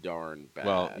pretty darn bad.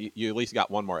 Well, you at least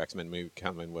got one more X-Men movie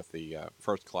coming with the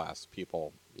First Class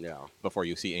people. Yeah. Before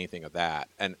you see anything of that,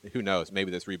 and who knows?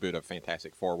 Maybe this reboot of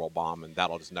Fantastic Four will bomb, and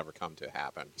that'll just never come to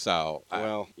happen. So,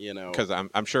 well, you know, because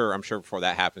I'm sure before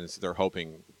that happens, they're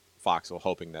hoping. Fox will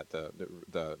hoping that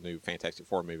the new Fantastic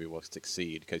Four movie will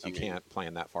succeed, because you can't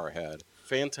plan that far ahead.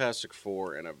 Fantastic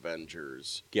Four and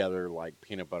Avengers together like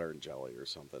peanut butter and jelly or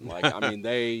something. Like, I mean,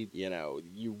 they, you know,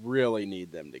 you really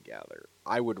need them together.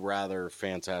 I would rather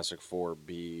Fantastic Four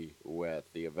be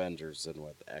with the Avengers than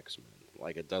with X-Men.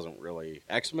 Like, it doesn't really...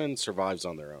 X-Men survives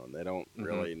on their own. They don't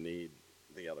really need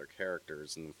the other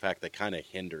characters, and in fact they kind of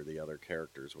hinder the other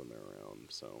characters when they're around.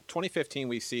 So 2015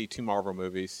 we see 2 Marvel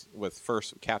movies, with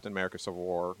first Captain America Civil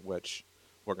War, which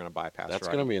we're going to bypass. That's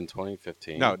going to be in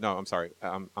 2015. No, I'm sorry.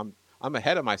 I'm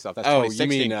ahead of myself. That's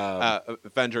 2016. You mean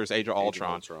Avengers Age of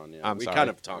Ultron. Yeah. We kind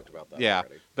of talked about that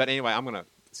already. But anyway, I'm going to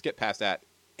skip past that.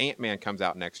 Ant-Man comes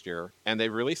out next year, and they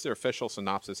released their official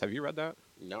synopsis. Have you read that?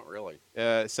 Not really.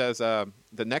 It says,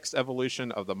 the next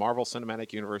evolution of the Marvel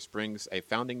Cinematic Universe brings a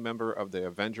founding member of the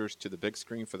Avengers to the big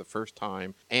screen for the first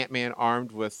time. Ant-Man,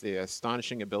 armed with the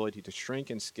astonishing ability to shrink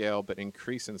in scale but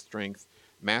increase in strength,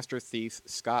 Master Thief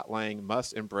Scott Lang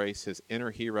must embrace his inner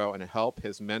hero and help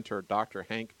his mentor, Dr.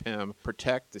 Hank Pym,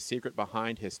 protect the secret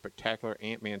behind his spectacular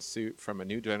Ant-Man suit from a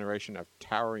new generation of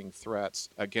towering threats.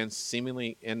 Against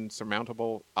seemingly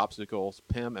insurmountable obstacles,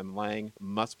 Pym and Lang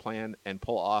must plan and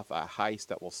pull off a heist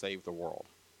that will save the world.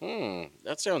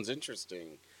 That sounds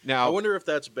interesting. Now, I wonder if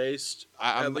that's based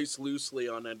at least loosely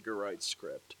on Edgar Wright's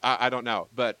script. I don't know,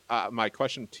 but my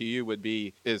question to you would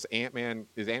be: Is Ant-Man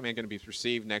going to be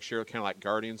perceived next year, kind of like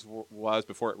Guardians was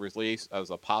before it released, as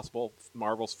a possible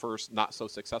Marvel's first not so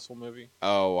successful movie?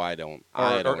 Oh, I don't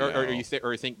know. Or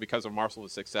you think because of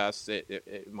Marvel's success,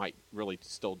 it might really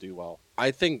still do well?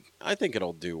 I think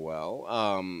it'll do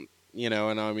well. You know,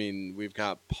 and I mean, we've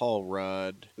got Paul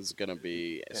Rudd is going to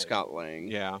be Scott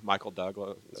Lang. Yeah, Michael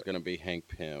Douglas is going to be Hank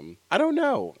Pym. I don't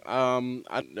know. I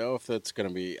don't know if that's going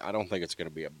to be. I don't think it's going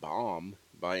to be a bomb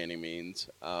by any means.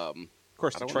 Of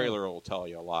course, the trailer will tell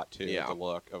you a lot too. Yeah. The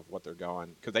look of what they're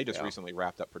going, because they just recently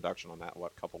wrapped up production on that. A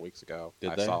couple weeks ago?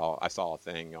 Did they? I saw a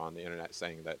thing on the internet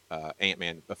saying that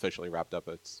Ant-Man officially wrapped up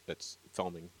its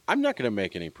filming. I'm not going to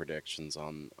make any predictions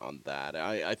on that.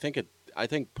 I think I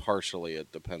think partially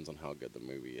it depends on how good the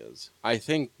movie is. I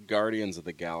think Guardians of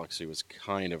the Galaxy was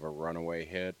kind of a runaway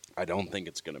hit. I don't think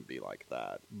it's going to be like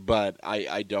that. But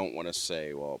I don't want to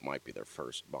say, well, it might be their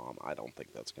first bomb. I don't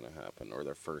think that's going to happen. Or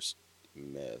their first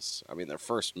miss. I mean, their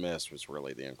first miss was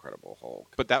really The Incredible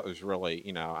Hulk. But that was really,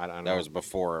 I don't know. That was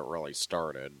before it really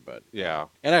started, but... Yeah.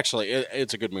 And actually,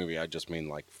 it's a good movie. I just mean,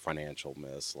 like, financial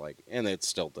miss. And it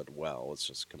still did well. It's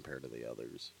just compared to the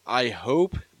others. I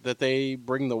hope that they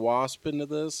bring the Wasp into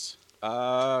this.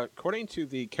 According to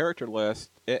the character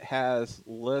list, it has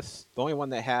lists. The only one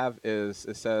they have is,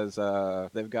 it says,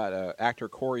 they've got actor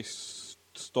Corey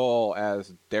Stoll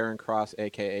as Darren Cross,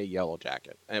 a.k.a. Yellow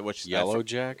Jacket. Which Yellow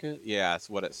Jacket? Yeah, that's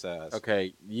what it says.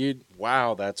 Okay,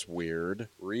 wow, that's weird.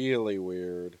 Really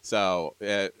weird. So,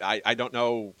 I don't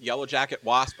know. Yellow Jacket,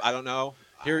 Wasp, I don't know.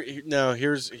 Here's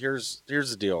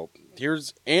the deal.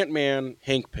 Here's Ant-Man,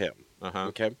 Hank Pym. Uh-huh.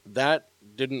 Okay? That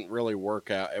didn't really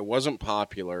work out. It wasn't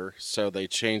popular, so they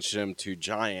changed him to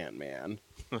Giant Man,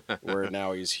 where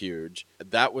now he's huge.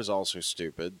 That was also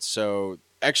stupid. So...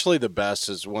 Actually, the best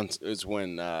is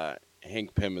when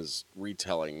Hank Pym is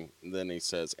retelling. Then he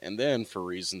says, "And then for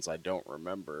reasons I don't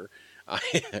remember."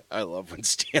 I love when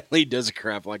Stanley does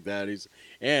crap like that.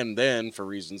 And then for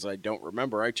reasons I don't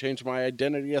remember, I changed my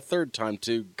identity a third time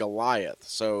to Goliath.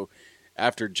 So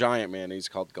after Giant Man, he's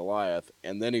called Goliath,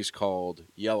 and then he's called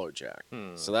Yellow Jacket.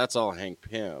 So that's all Hank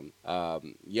Pym.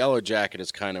 Yellow Jacket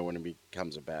is kind of when he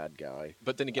becomes a bad guy.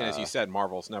 But then again, as you said,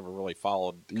 Marvel's never really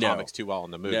followed comics too well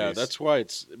in the movies. Yeah, that's why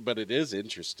but it is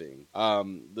interesting.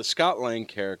 The Scott Lang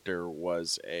character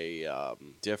was a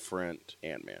different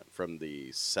Ant-Man from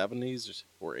the 70s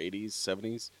or 80s,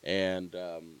 70s. And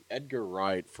Edgar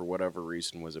Wright, for whatever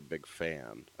reason, was a big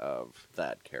fan of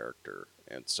that character.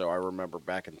 And so I remember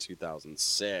back in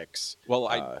 2006. Well,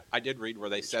 I did read where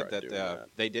they said that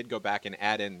they did go back and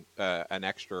add in an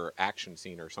extra action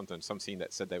scene or something, some scene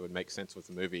that said they would make sense with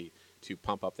the movie to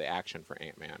pump up the action for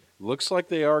Ant-Man. Looks like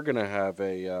they are going to have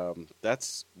a...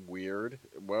 that's weird.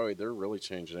 Wow, they're really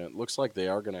changing it. Looks like they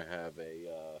are going to have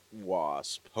a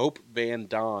Wasp. Hope Van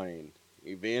Dyne.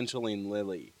 Evangeline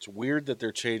Lilly. It's weird that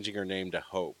they're changing her name to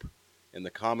Hope. In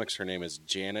the comics, her name is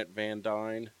Janet Van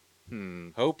Dyne.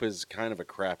 Hope is kind of a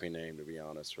crappy name, to be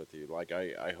honest with you. Like,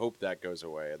 I hope that goes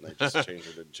away and they just change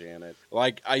her to Janet.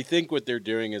 Like, I think what they're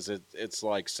doing is it's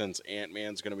like, since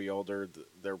Ant-Man's going to be older,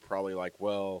 they're probably like,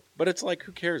 well... But it's like,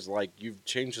 who cares? Like, you've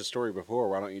changed the story before.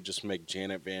 Why don't you just make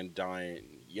Janet Van Dyne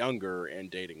younger and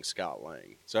dating Scott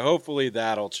Lang? So hopefully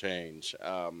that'll change.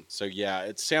 So yeah,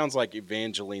 it sounds like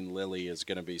Evangeline Lilly is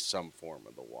going to be some form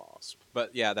of the Wasp.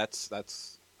 But yeah,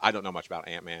 that's... I don't know much about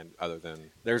Ant-Man other than...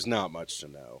 There's not much to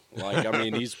know. Like, I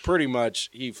mean, he's pretty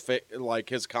much...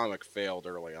 his comic failed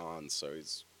early on, so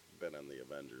he's been in the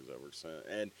Avengers ever since.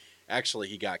 And actually,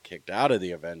 he got kicked out of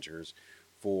the Avengers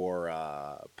for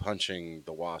punching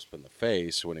the Wasp in the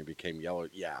face when he became yellow.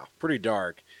 Yeah, pretty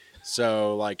dark.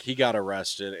 So, like, he got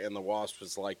arrested, and the Wasp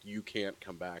was like, you can't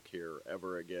come back here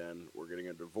ever again. We're getting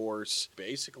a divorce.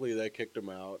 Basically, they kicked him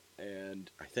out,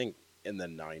 and I think... in the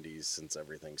 90s, since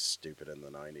everything's stupid in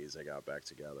the 90s, they got back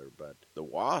together. But the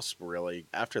Wasp really,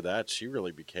 after that, she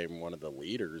really became one of the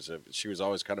leaders. She was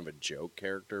always kind of a joke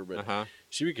character, but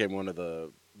she became one of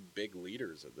the big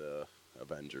leaders of the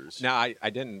Avengers. Now, I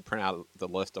didn't print out the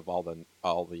list of all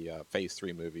the Phase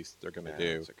 3 movies they're going to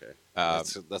do.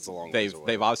 That's okay. That's a long ways away.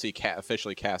 They've obviously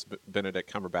officially cast Benedict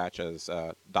Cumberbatch as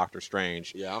Doctor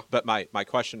Strange. Yeah. But my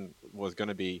question was going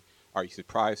to be, are you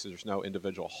surprised there's no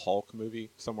individual Hulk movie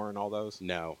somewhere in all those?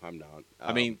 No, I'm not.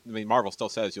 I mean, Marvel still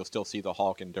says you'll still see the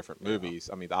Hulk in different movies.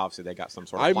 I mean, obviously they got some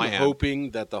sort of plan. I'm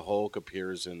hoping that the Hulk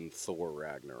appears in Thor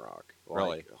Ragnarok.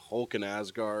 Really? Hulk in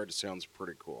Asgard sounds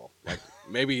pretty cool. Like,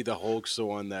 maybe the Hulk's the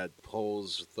one that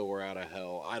pulls Thor out of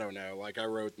hell. I don't know. Like, I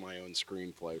wrote my own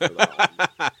screenplay for that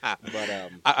one.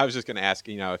 But I was just going to ask,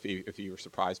 if you were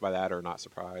surprised by that or not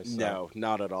surprised. No,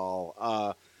 not at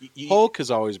all. Hulk has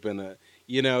always been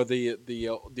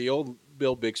the old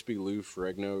Bill Bixby Lou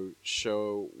Ferrigno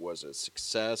show was a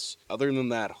success. Other than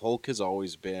that, Hulk has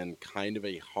always been kind of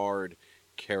a hard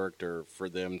character for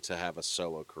them to have a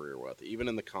solo career with, even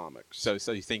in the comics. So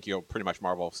you think you'll pretty much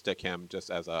Marvel stick him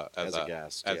just as a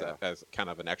guest, as kind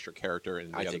of an extra character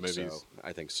in the other movies? So.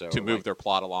 I think so. To move their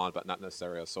plot along, but not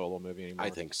necessarily a solo movie anymore. I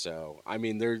think so. I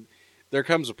mean, there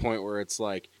comes a point where it's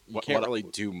like you can't really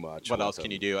do much. What else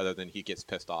can you do other than he gets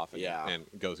pissed off and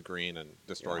goes green and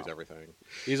destroys everything?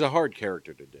 He's a hard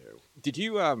character to do. Did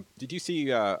you see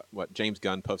what James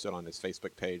Gunn posted on his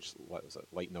Facebook page? What was it,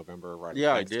 late November, right?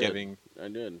 Yeah, Thanksgiving? I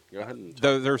did. Go ahead and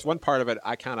there's one part of it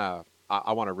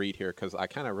I want to read here because I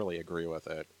kind of really agree with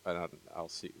it, and I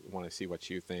want to see what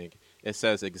you think. It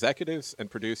says executives and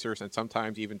producers and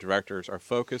sometimes even directors are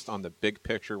focused on the big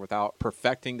picture without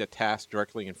perfecting the task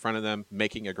directly in front of them,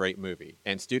 making a great movie.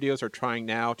 And studios are trying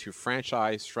now to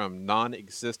franchise from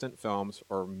non-existent films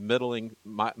or middling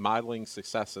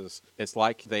successes. It's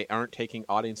like they aren't taking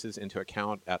audiences into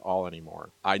account at all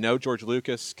anymore. I know George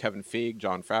Lucas, Kevin Feige,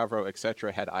 Jon Favreau,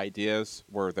 etc. had ideas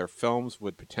where their films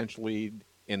would potentially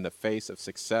in the face of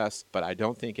success, but I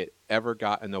don't think it ever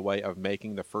got in the way of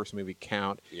making the first movie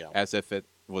count as if it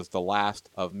was the last,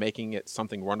 of making it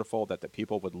something wonderful that the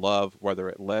people would love, whether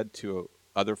it led to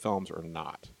other films or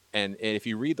not. And if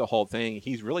you read the whole thing,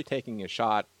 he's really taking a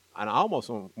shot, and I almost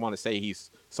want to say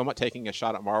he's somewhat taking a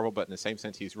shot at Marvel, but in the same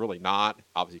sense, he's really not,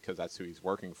 obviously, because that's who he's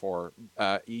working for.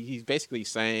 He's basically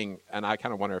saying, and I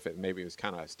kind of wonder if it maybe was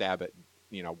kind of a stab at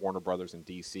Warner Brothers and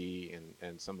DC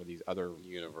and some of these other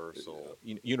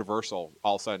Universal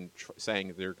all of a sudden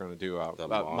saying they're going to do a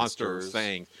monster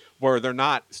thing where they're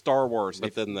not Star Wars.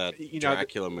 But then that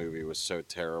Dracula movie was so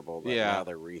terrible that now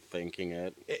they're rethinking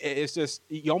it. It's just,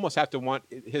 you almost have to want,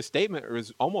 his statement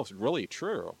is almost really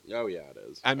true. Oh yeah, it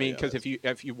is. I mean, because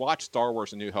if you watch Star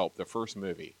Wars A New Hope, the first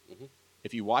movie,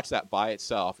 if you watch that by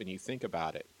itself and you think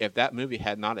about it, if that movie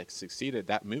had not succeeded,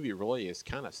 that movie really is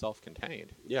kind of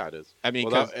self-contained. Yeah, it is. I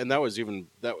mean,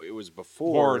 it was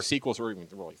before sequels were even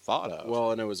really thought of.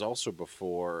 Well, and it was also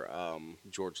before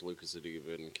George Lucas had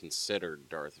even considered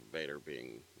Darth Vader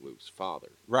being Luke's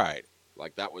father. Right.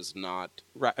 Like, that was not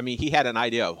right. I mean, he had an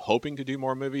idea of hoping to do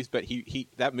more movies, but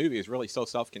that movie is really so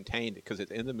self-contained because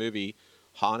it's in the movie.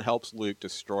 Han helps Luke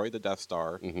destroy the Death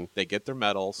Star. They get their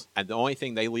medals, and the only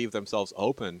thing they leave themselves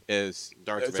open is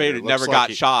Darth Vader never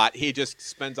got shot. He just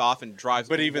spins off and drives.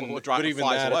 But even flies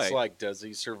that, away. It's like, does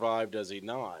he survive? Does he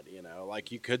not?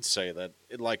 Like, you could say that.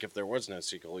 Like, if there was no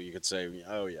sequel, you could say,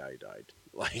 oh yeah, he died.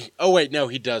 Like, oh wait, no,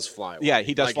 he does fly away. Yeah,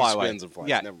 he does fly away. He spins and flies.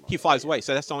 Yeah, Never mind. he flies away.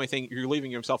 So that's the only thing, you're leaving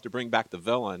yourself to bring back the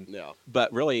villain. Yeah.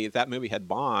 But really, if that movie had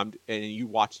bombed and you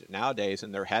watched it nowadays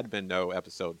and there had been no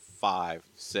episode 5,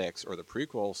 6, or the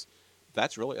prequels,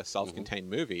 that's really a self-contained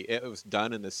movie. It was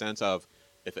done in the sense of,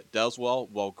 if it does well,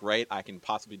 great, I can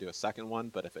possibly do a second one.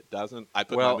 But if it doesn't, I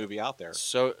put my movie out there.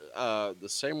 So the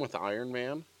same with Iron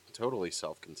Man. Totally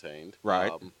self-contained.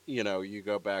 Right. You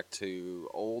go back to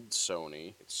old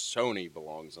Sony. Sony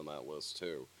belongs on that list,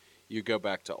 too. You go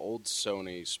back to old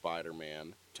Sony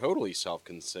Spider-Man. Totally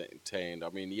self-contained. I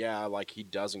mean, yeah, like, he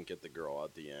doesn't get the girl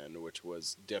at the end, which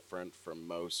was different from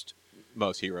most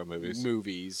hero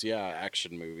movies.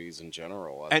 Action movies in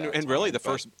general. And really, the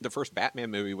first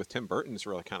Batman movie with Tim Burton is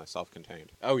really kind of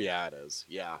self-contained. Oh yeah, it is.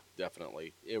 Yeah,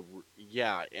 definitely.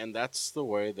 And that's the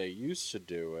way they used to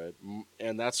do it,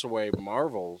 and that's the way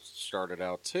Marvel started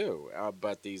out too.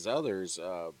 But these others,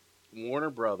 Warner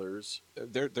Brothers,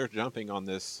 they're jumping on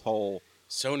this whole.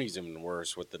 Sony's even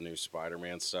worse with the new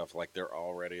Spider-Man stuff. Like, they're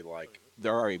already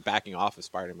backing off of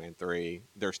Spider-Man 3.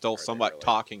 They're still somewhat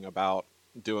talking about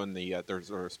doing there's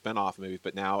spin-off movies,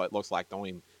 but now it looks like the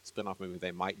only spin-off movie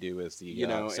they might do is the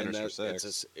Sinister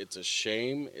Six. It's a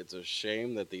shame. It's a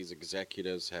shame that these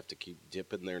executives have to keep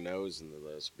dipping their nose into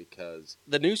this, because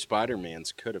the new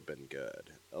Spider-Mans could have been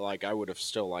good. Like, I would have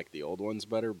still liked the old ones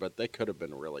better, but they could have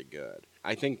been really good.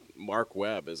 I think Mark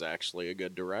Webb is actually a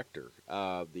good director.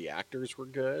 The actors were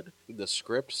good. The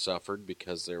script suffered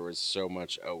because there was so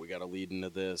much, we got to lead into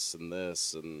this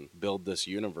and build this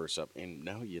universe up. And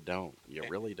no, you don't. You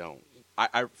really don't.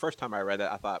 First time I read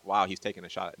that, I thought, wow, he's taking a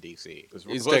shot at DC.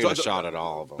 He's taking a shot at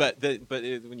all of them. But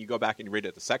when you go back and read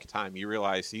it the second time, you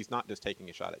realize he's not just taking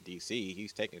a shot at DC,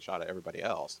 he's taking a shot at everybody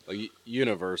else.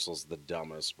 Universal's the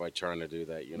dumbest by trying to do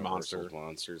that Universal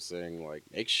Monsters thing. Like,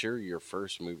 make sure your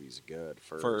first movie's good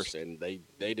first. And they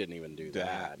didn't even do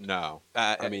that. No.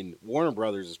 I mean, Warner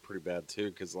Brothers is pretty bad too,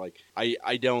 because, like,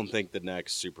 I don't think the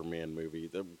next Superman movie,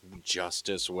 the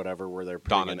Justice, whatever, where they're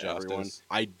putting in everyone,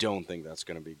 I don't think that's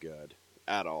going to be good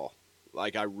at all.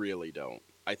 Like, I really don't.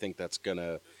 I think that's going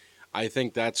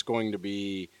to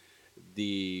be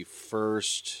the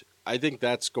first. I think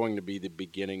that's going to be the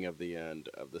beginning of the end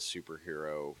of the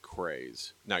superhero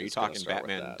craze. Now, are you talking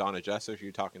Batman, Dawn of Justice, or are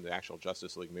you talking the actual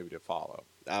Justice League movie to follow?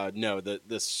 No,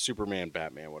 the Superman,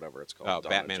 Batman, whatever it's called. Oh,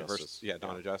 Batman versus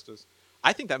Dawn of Justice.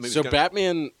 I think that movie. So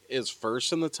Batman is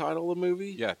first in the title of the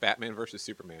movie? Yeah, Batman versus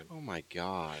Superman. Oh my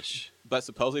gosh! But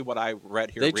supposedly, what I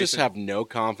read here, they just have no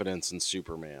confidence in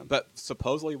Superman. But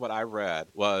supposedly, what I read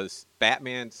was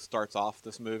Batman starts off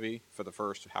this movie for the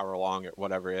first however long,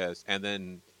 whatever it is, and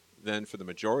then then for the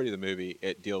majority of the movie,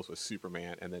 it deals with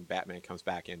Superman, and then Batman comes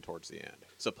back in towards the end.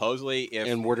 Supposedly,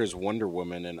 and where does Wonder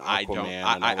Woman and Aquaman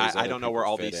I don't know where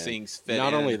all these things fit.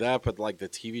 Not only that, but like the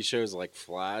TV shows like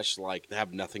Flash, like they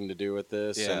have nothing to do with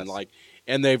this,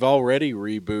 and they've already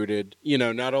rebooted.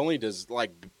 Not only does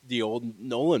like the old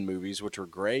Nolan movies, which were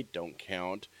great, don't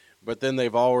count. But then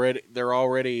they're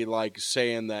already like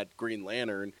saying that Green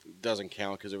Lantern doesn't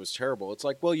count because it was terrible. It's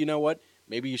like, well, you know what?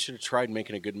 Maybe you should have tried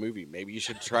making a good movie. Maybe you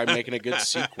should try making a good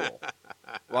sequel.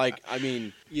 Like, I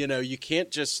mean, you can't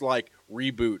just like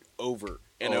reboot over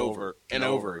and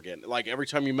over again. Like every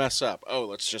time you mess up,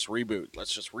 let's just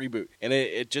reboot. And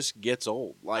it just gets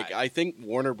old. Like I think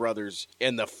Warner Brothers,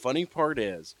 and the funny part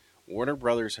is Warner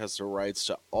Brothers has the rights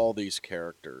to all these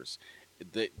characters.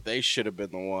 They should have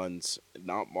been the ones,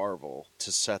 not Marvel,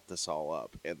 to set this all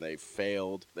up, and they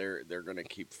failed. They're going to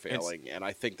keep failing, and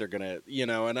I think they're going to,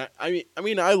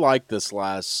 And I liked this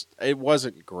last. It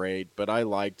wasn't great, but I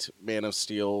liked Man of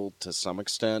Steel to some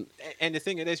extent. And the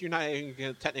thing is, you're not even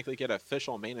going to technically get an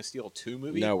official Man of Steel 2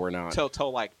 movie. No, we're not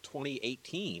till like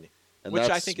 2018,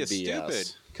 which I think is BS.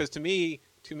 Stupid. Because to me,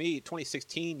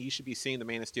 2016, you should be seeing the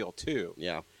Man of Steel 2.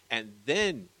 Yeah. And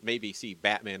then maybe see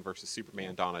Batman versus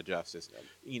Superman, Dawn of Justice.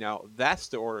 That's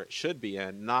the order it should be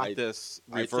in, not this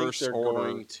reverse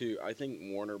order. I think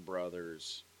Warner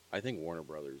Brothers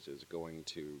is going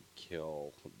to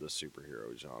kill the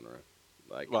superhero genre.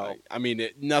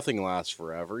 Nothing lasts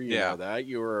forever. You know that.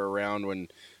 You were around when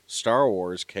Star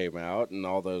Wars came out and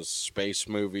all those space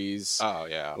movies. Oh,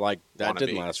 yeah. Like, that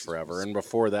didn't last forever. And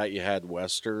before that, you had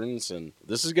Westerns. And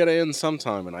this is going to end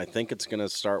sometime, and I think it's going to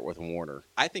start with Warner.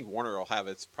 I think Warner will have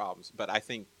its problems, but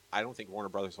I don't think Warner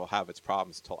Brothers will have its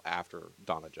problems until after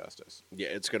Dawn of Justice. Yeah,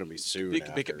 it's going to be soon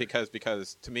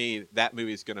because to me, that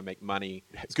movie is going to make money,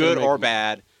 good or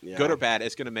bad. Good or bad,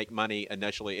 it's going to make money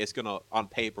initially. It's going to, on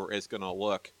paper, it's going to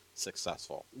look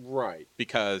successful. Right.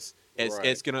 Because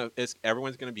everyone's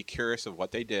going to be curious of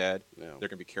what they did. Yeah. They're going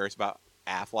to be curious about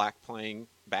Affleck playing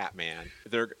Batman.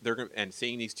 They're and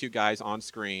seeing these two guys on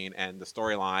screen and the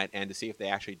storyline, and to see if they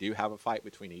actually do have a fight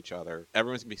between each other.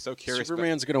 Everyone's gonna be so curious.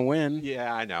 Superman's gonna win.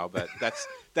 Yeah, I know, but that's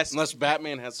unless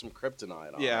Batman has some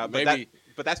kryptonite on. Yeah, maybe.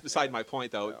 But that's beside my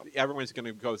point, though. Yeah. Everyone's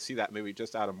gonna go see that movie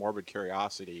just out of morbid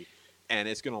curiosity, and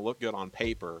it's gonna look good on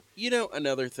paper.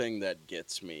 Another thing that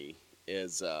gets me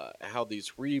is how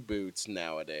these reboots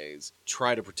nowadays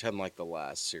try to pretend like the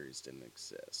last series didn't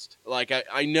exist. Like,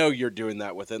 I know you're doing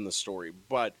that within the story,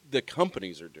 but the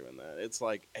companies are doing that. It's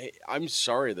like, hey, I'm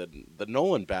sorry that the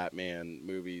Nolan Batman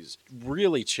movies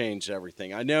really changed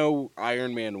everything. I know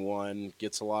Iron Man 1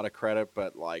 gets a lot of credit,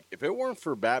 but like, if it weren't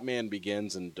for Batman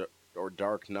Begins or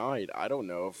Dark Knight, I don't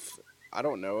know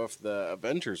if the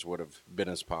Avengers would have been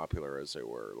as popular as they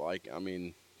were. Like, I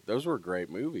mean, those were great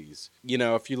movies.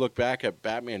 If you look back at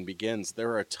Batman Begins, there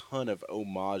are a ton of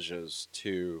homages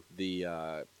to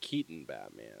the Keaton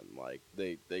Batman. Like,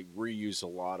 they reuse a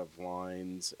lot of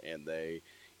lines, and they,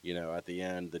 at the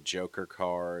end, the Joker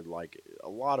card, like, a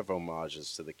lot of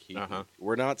homages to the Keaton. Uh-huh.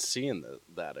 We're not seeing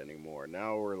that anymore.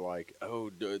 Now we're like,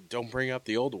 don't bring up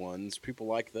the old ones. People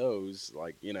like those.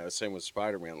 Like, same with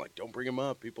Spider-Man. Like, don't bring them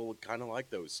up. People kind of like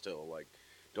those still. Like,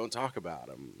 don't talk about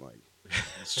them. Like,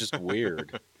 it's just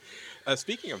weird.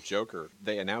 Speaking of Joker,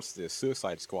 they announced the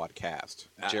Suicide Squad cast.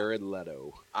 Jared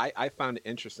Leto. I found it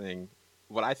interesting.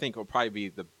 What I think will probably be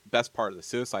the best part of the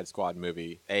Suicide Squad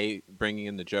movie, A, bringing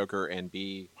in the Joker, and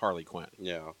B, Harley Quinn.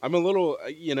 Yeah. I'm a little,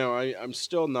 I'm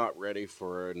still not ready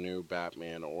for a new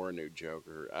Batman or a new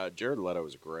Joker. Jared Leto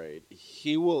is great.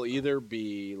 He will either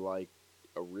be like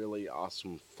a really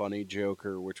awesome, funny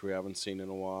Joker, which we haven't seen in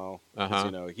a while.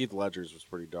 Uh-huh. Heath Ledger's was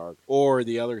pretty dark. Or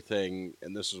the other thing,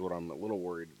 and this is what I'm a little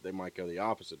worried, they might go the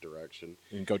opposite direction.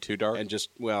 And go too dark? And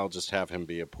just have him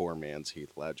be a poor man's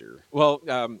Heath Ledger. Well,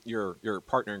 your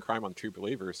partner in crime on True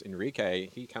Believers, Enrique,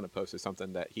 he kind of posted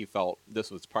something that he felt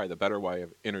this was probably the better way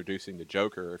of introducing the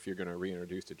Joker, if you're going to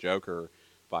reintroduce the Joker,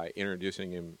 by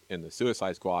introducing him in the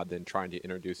Suicide Squad than trying to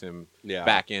introduce him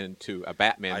back into a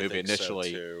Batman movie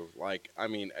initially. So too. Like, I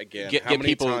mean, again, how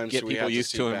many times do we have to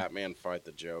see Batman fight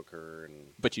the Joker?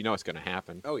 But it's going to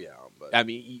happen. Oh, yeah. But I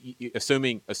mean,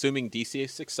 assuming DC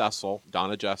is successful,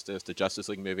 Dawn of Justice, the Justice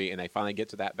League movie, and they finally get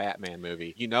to that Batman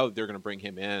movie, they're going to bring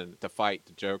him in to fight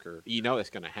the Joker. It's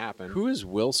going to happen. Who is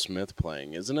Will Smith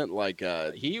playing? Isn't it like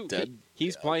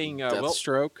he's playing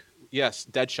Deathstroke? Yes,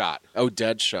 Deadshot. Oh,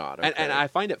 Deadshot. Okay. And I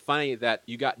find it funny that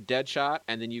you got Deadshot,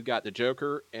 and then you got the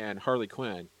Joker and Harley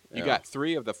Quinn. You got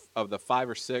 3 of the 5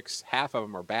 or 6. Half of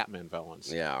them are Batman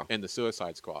villains. Yeah. In the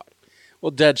Suicide Squad.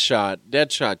 Well,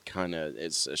 Deadshot kind of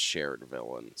is a shared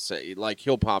villain. So, like,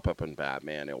 he'll pop up in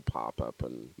Batman,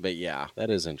 but yeah,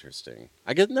 that is interesting.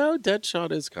 I guess, no,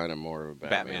 Deadshot is kind of more of a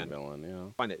Batman villain, yeah.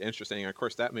 I find it interesting. Of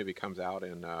course, that movie comes out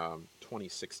in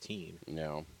 2016.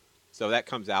 Yeah. So that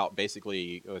comes out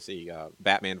basically,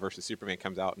 Batman versus Superman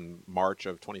comes out in March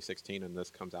of 2016, and this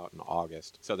comes out in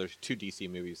August. So there's 2 DC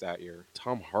movies that year.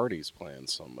 Tom Hardy's playing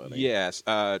somebody. Yes,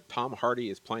 Tom Hardy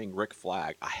is playing Rick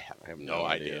Flag. I have no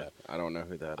idea. I don't know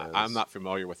who that is. I'm not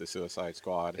familiar with the Suicide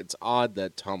Squad. It's odd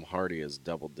that Tom Hardy is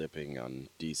double dipping on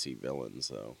DC villains,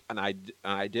 though. And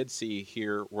I did see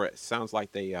here where it sounds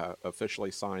like they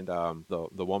officially signed the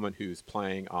woman who's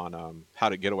playing on How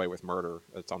to Get Away with Murder.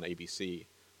 It's on ABC.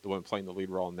 The one playing the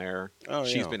lead role in there. Oh,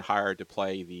 she's been hired to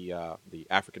play the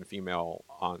African female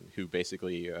who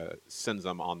basically sends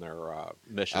them on their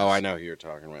missions. Oh, I know who you're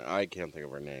talking about. I can't think of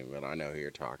her name, but I know who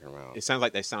you're talking about. It sounds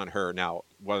like they signed her. Now,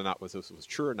 whether or not this was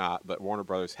true or not, but Warner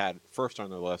Brothers had first on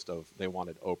their list of they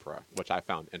wanted Oprah, which I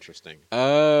found interesting.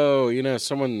 Oh,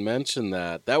 someone mentioned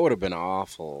that. That would have been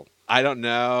awful. I don't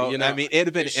know. I mean, it'd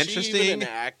have been interesting. She even an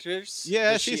actress?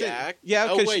 Yeah, Does she act? Yeah,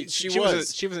 oh wait, she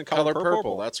was in Color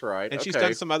Purple. That's right. And she's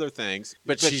done some other things,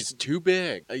 but she's too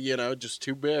big. Just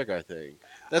too big. I think.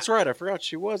 That's right. I forgot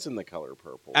she was in The Color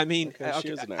Purple. I mean,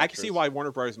 I can see why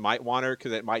Warner Bros. Might want her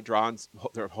because it might draw.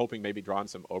 They're hoping maybe draw in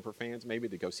some Oprah fans maybe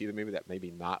to go see the movie that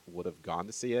maybe not would have gone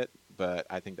to see it. But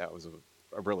I think that was a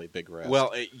really big risk.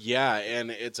 Well, yeah,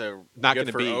 and it's not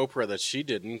good for Oprah that she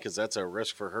didn't, because that's a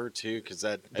risk for her too. Because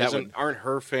aren't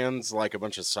her fans like a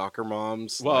bunch of soccer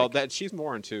moms? Well, that she's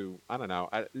more into. I don't know.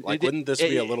 Wouldn't this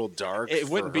be a little dark? It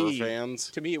wouldn't be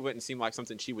fans. To me, it wouldn't seem like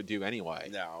something she would do anyway.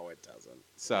 No, it doesn't.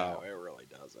 So no, it really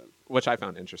doesn't. Which I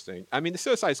found interesting. I mean, the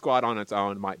Suicide Squad on its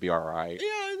own might be all right.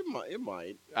 Yeah, it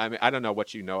might. I mean, I don't know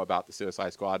what you know about the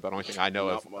Suicide Squad, but the only thing I know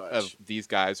of these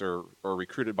guys are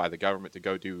recruited by the government to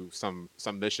go do some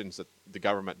missions that the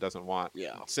government doesn't want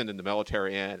sending the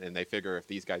military in, and they figure if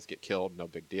these guys get killed, no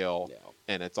big deal. Yeah.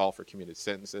 And it's all for commuted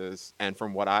sentences. And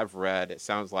from what I've read, it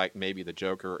sounds like maybe the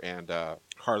Joker and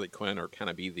Harley Quinn are kind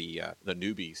of be the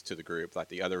newbies to the group. Like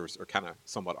the others are kind of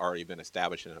somewhat already been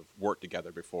established and have worked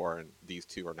together before, and these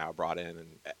two are now brought in and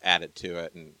added to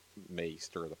it and may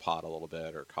stir the pot a little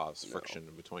bit or cause friction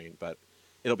in between. But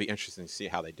it'll be interesting to see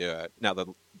how they do it. Now,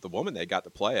 the woman they got to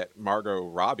play it, Margot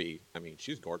Robbie, I mean,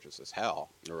 she's gorgeous as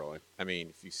hell. Really? I mean,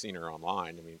 if you've seen her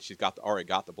online, I mean, she's already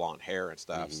got the blonde hair and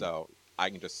stuff, so I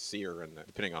can just see her, and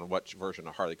depending on which version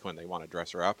of Harley Quinn they want to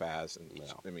dress her up as, and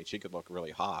I mean, she could look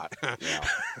really hot. Yeah.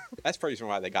 That's pretty reason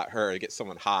why they got her, to get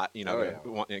someone hot,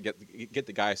 get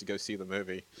the guys to go see the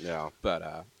movie. Yeah.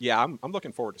 But I'm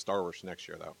looking forward to Star Wars next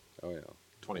year, though. Oh yeah.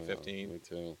 2015. Me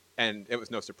too. And it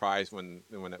was no surprise when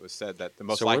it was said that the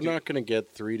most. So we're not going to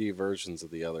get 3D versions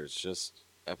of the others, just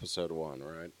Episode 1,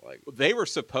 right? Like they were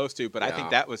supposed to, but I think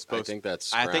that was supposed. I think that's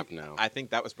scrapped now. I think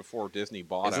that was before Disney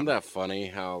bought them. Isn't that funny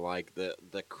how like the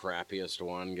crappiest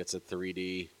one gets a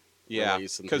 3D? Yeah,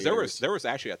 because there was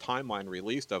actually a timeline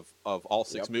released of all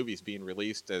 6 movies being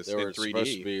released as in 3D. They were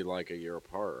supposed to be like a year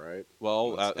apart, right?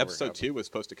 Well, episode 2 was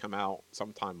supposed to come out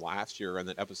sometime last year, and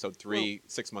then episode 3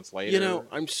 6 months later.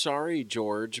 I'm sorry,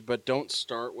 George, but don't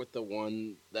start with the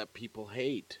one that people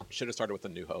hate. Should have started with A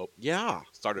New Hope. Yeah,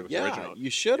 started with the original. You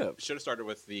should have. Should have started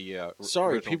with the.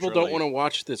 Sorry, people don't want to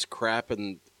watch this crap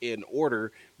in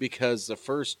order because the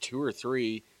first 2 or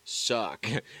 3 suck.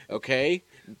 Okay.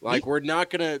 Like, we're not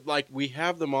going to, we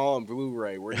have them all on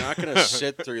Blu-ray. We're not going to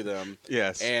sit through them.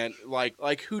 Yes. And,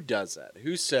 who does that?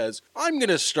 Who says, I'm going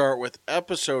to start with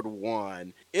episode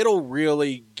 1. It'll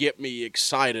really get me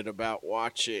excited about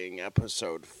watching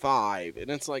episode 5.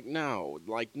 And it's like, no.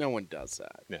 No one does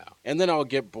that. No. And then I'll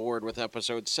get bored with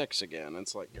episode 6 again.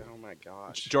 It's like, oh, my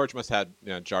gosh. George must have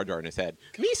Jar Jar in his head.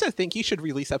 Lisa think you should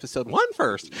release episode 1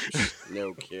 first.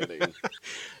 No kidding.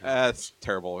 That's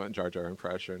terrible Jar Jar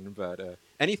impression, but...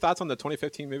 Any thoughts on the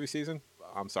 2015 movie season?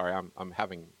 I'm sorry, I'm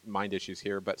having mind issues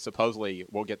here, but supposedly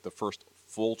we'll get the first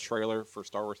full trailer for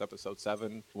Star Wars Episode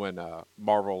 7 when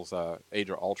Marvel's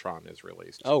Age of Ultron is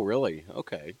released. Oh, really?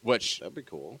 Okay. That'd be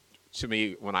cool. To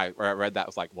me, when I read that, I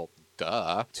was like, well,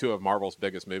 duh. 2 of Marvel's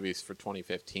biggest movies for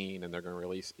 2015, and they're going to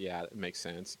release. Yeah, it makes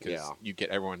sense because you get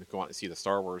everyone going to see the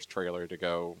Star Wars trailer to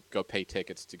go pay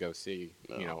tickets to go see.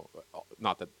 No.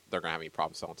 Not that they're going to have any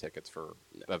problem selling tickets for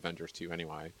Avengers 2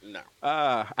 anyway. No.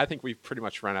 I think we've pretty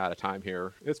much run out of time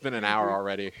here. It's been an hour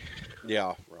already.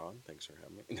 Yeah, Ron, thanks for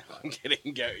having me. No, I'm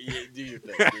kidding. Go, do your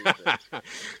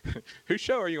thing. Whose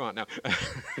show are you on now?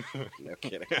 No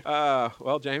kidding.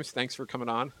 Well, James, thanks for coming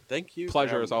on. Thank you.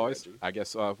 Pleasure as always. I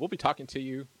guess we'll be talking to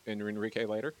you and Enrique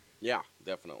later. Yeah,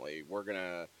 definitely. We're going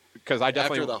to because I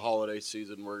definitely after the holiday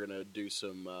season we're gonna do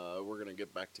some. We're gonna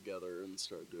get back together and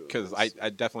start doing. Because I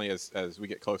definitely as we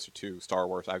get closer to Star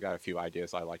Wars, I've got a few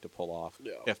ideas I like to pull off,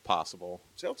 if possible.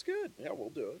 Sounds good. Yeah, we'll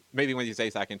do it. Maybe one of these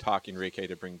days I can talk Enrique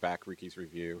to bring back Ricky's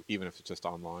review, even if it's just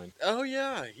online. Oh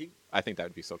yeah, I think that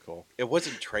would be so cool. It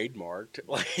wasn't trademarked.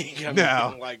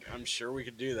 I'm sure we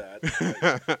could do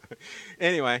that.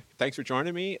 Anyway, thanks for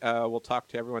joining me. We'll talk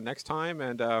to everyone next time,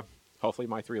 and hopefully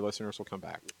my 3 listeners will come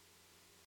back.